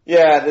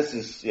 Yeah,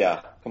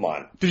 come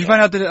on. Did you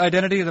find out the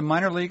identity of the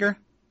minor leaguer?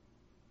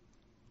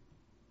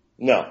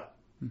 No.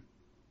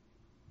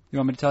 You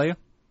want me to tell you?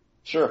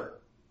 Sure.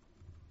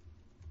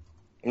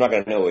 I'm not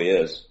going to know who he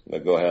is,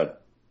 but go ahead.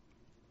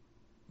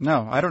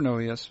 No, I don't know who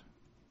he is.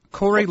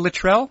 Corey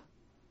Littrell?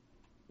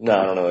 No,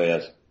 I don't know who he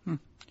is.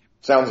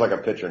 Sounds like a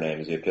pitcher name.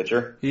 Is he a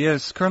pitcher? He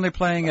is currently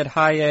playing at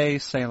High A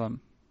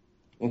Salem.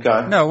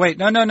 Okay. No, wait,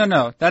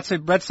 no. That's a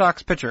Red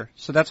Sox pitcher,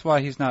 so that's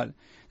why he's not.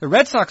 The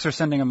Red Sox are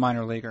sending a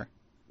minor leaguer.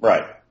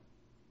 Right.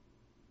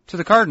 To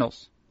the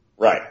Cardinals.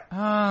 Right. Oh,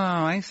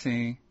 I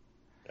see.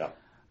 Yeah.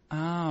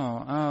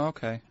 Oh,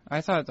 okay.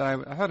 I thought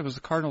it was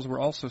the Cardinals were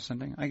also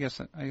sending. I guess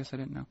I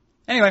didn't know.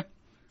 Anyway,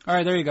 all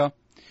right, there you go.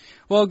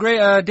 Well, great,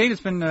 Dave. It's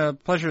been a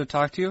pleasure to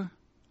talk to you.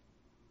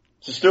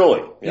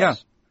 Sestouli.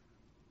 Yes.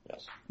 Yeah.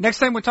 Yes. Next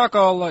time we talk,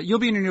 you'll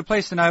be in your new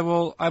place, and I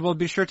will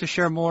be sure to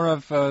share more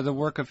of the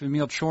work of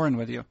Emil Chorin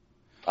with you.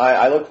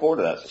 I look forward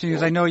to that.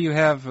 Because I know you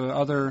have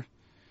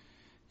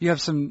you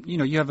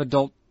have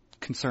adult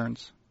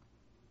concerns.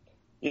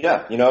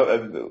 Yeah,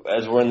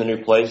 as we're in the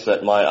new place,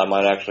 I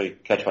might actually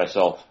catch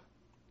myself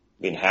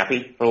being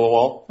happy for a little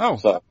while. Oh.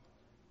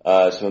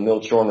 So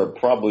Emil Chorin would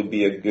probably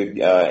be a good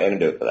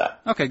antidote for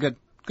that. Okay, good.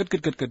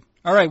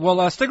 All right,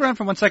 well, stick around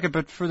for 1 second,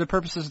 but for the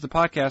purposes of the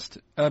podcast,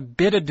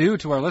 bid adieu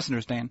to our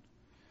listeners, Dan.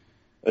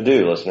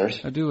 Adieu,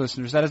 listeners. Adieu,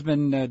 listeners. That has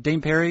been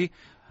Dane Perry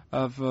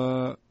of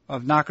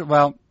Knock.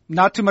 Well,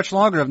 not too much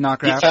longer of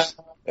Knockraps.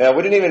 Yeah,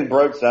 we didn't even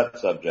broach that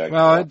subject.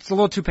 Well, it's a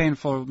little too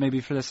painful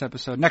maybe for this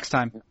episode. Next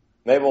time.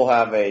 Maybe we'll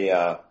have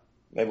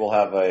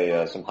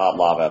some hot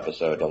lava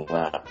episode on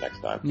that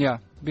next time. Yeah,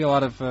 be a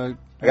lot of. I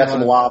got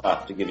some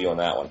lava to give you on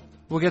that one.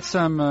 We'll get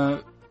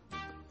some.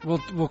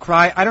 We'll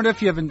cry. I don't know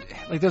if you haven't.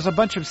 There's a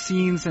bunch of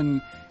scenes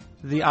in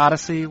the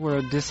Odyssey where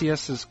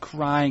Odysseus is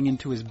crying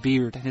into his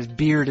beard, and his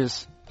beard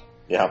is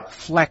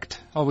flecked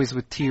always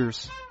with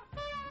tears,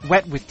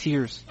 wet with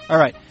tears. All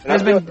right. And I'm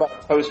doing about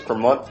a post per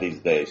month these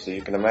days, so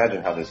you can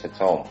imagine how this hits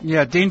home.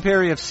 Yeah, Dane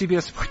Perry of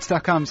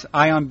CBSSports.com's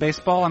Eye on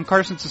Baseball. I'm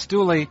Carson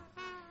Sestouli.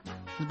 This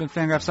has been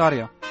Fangraphs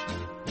Audio.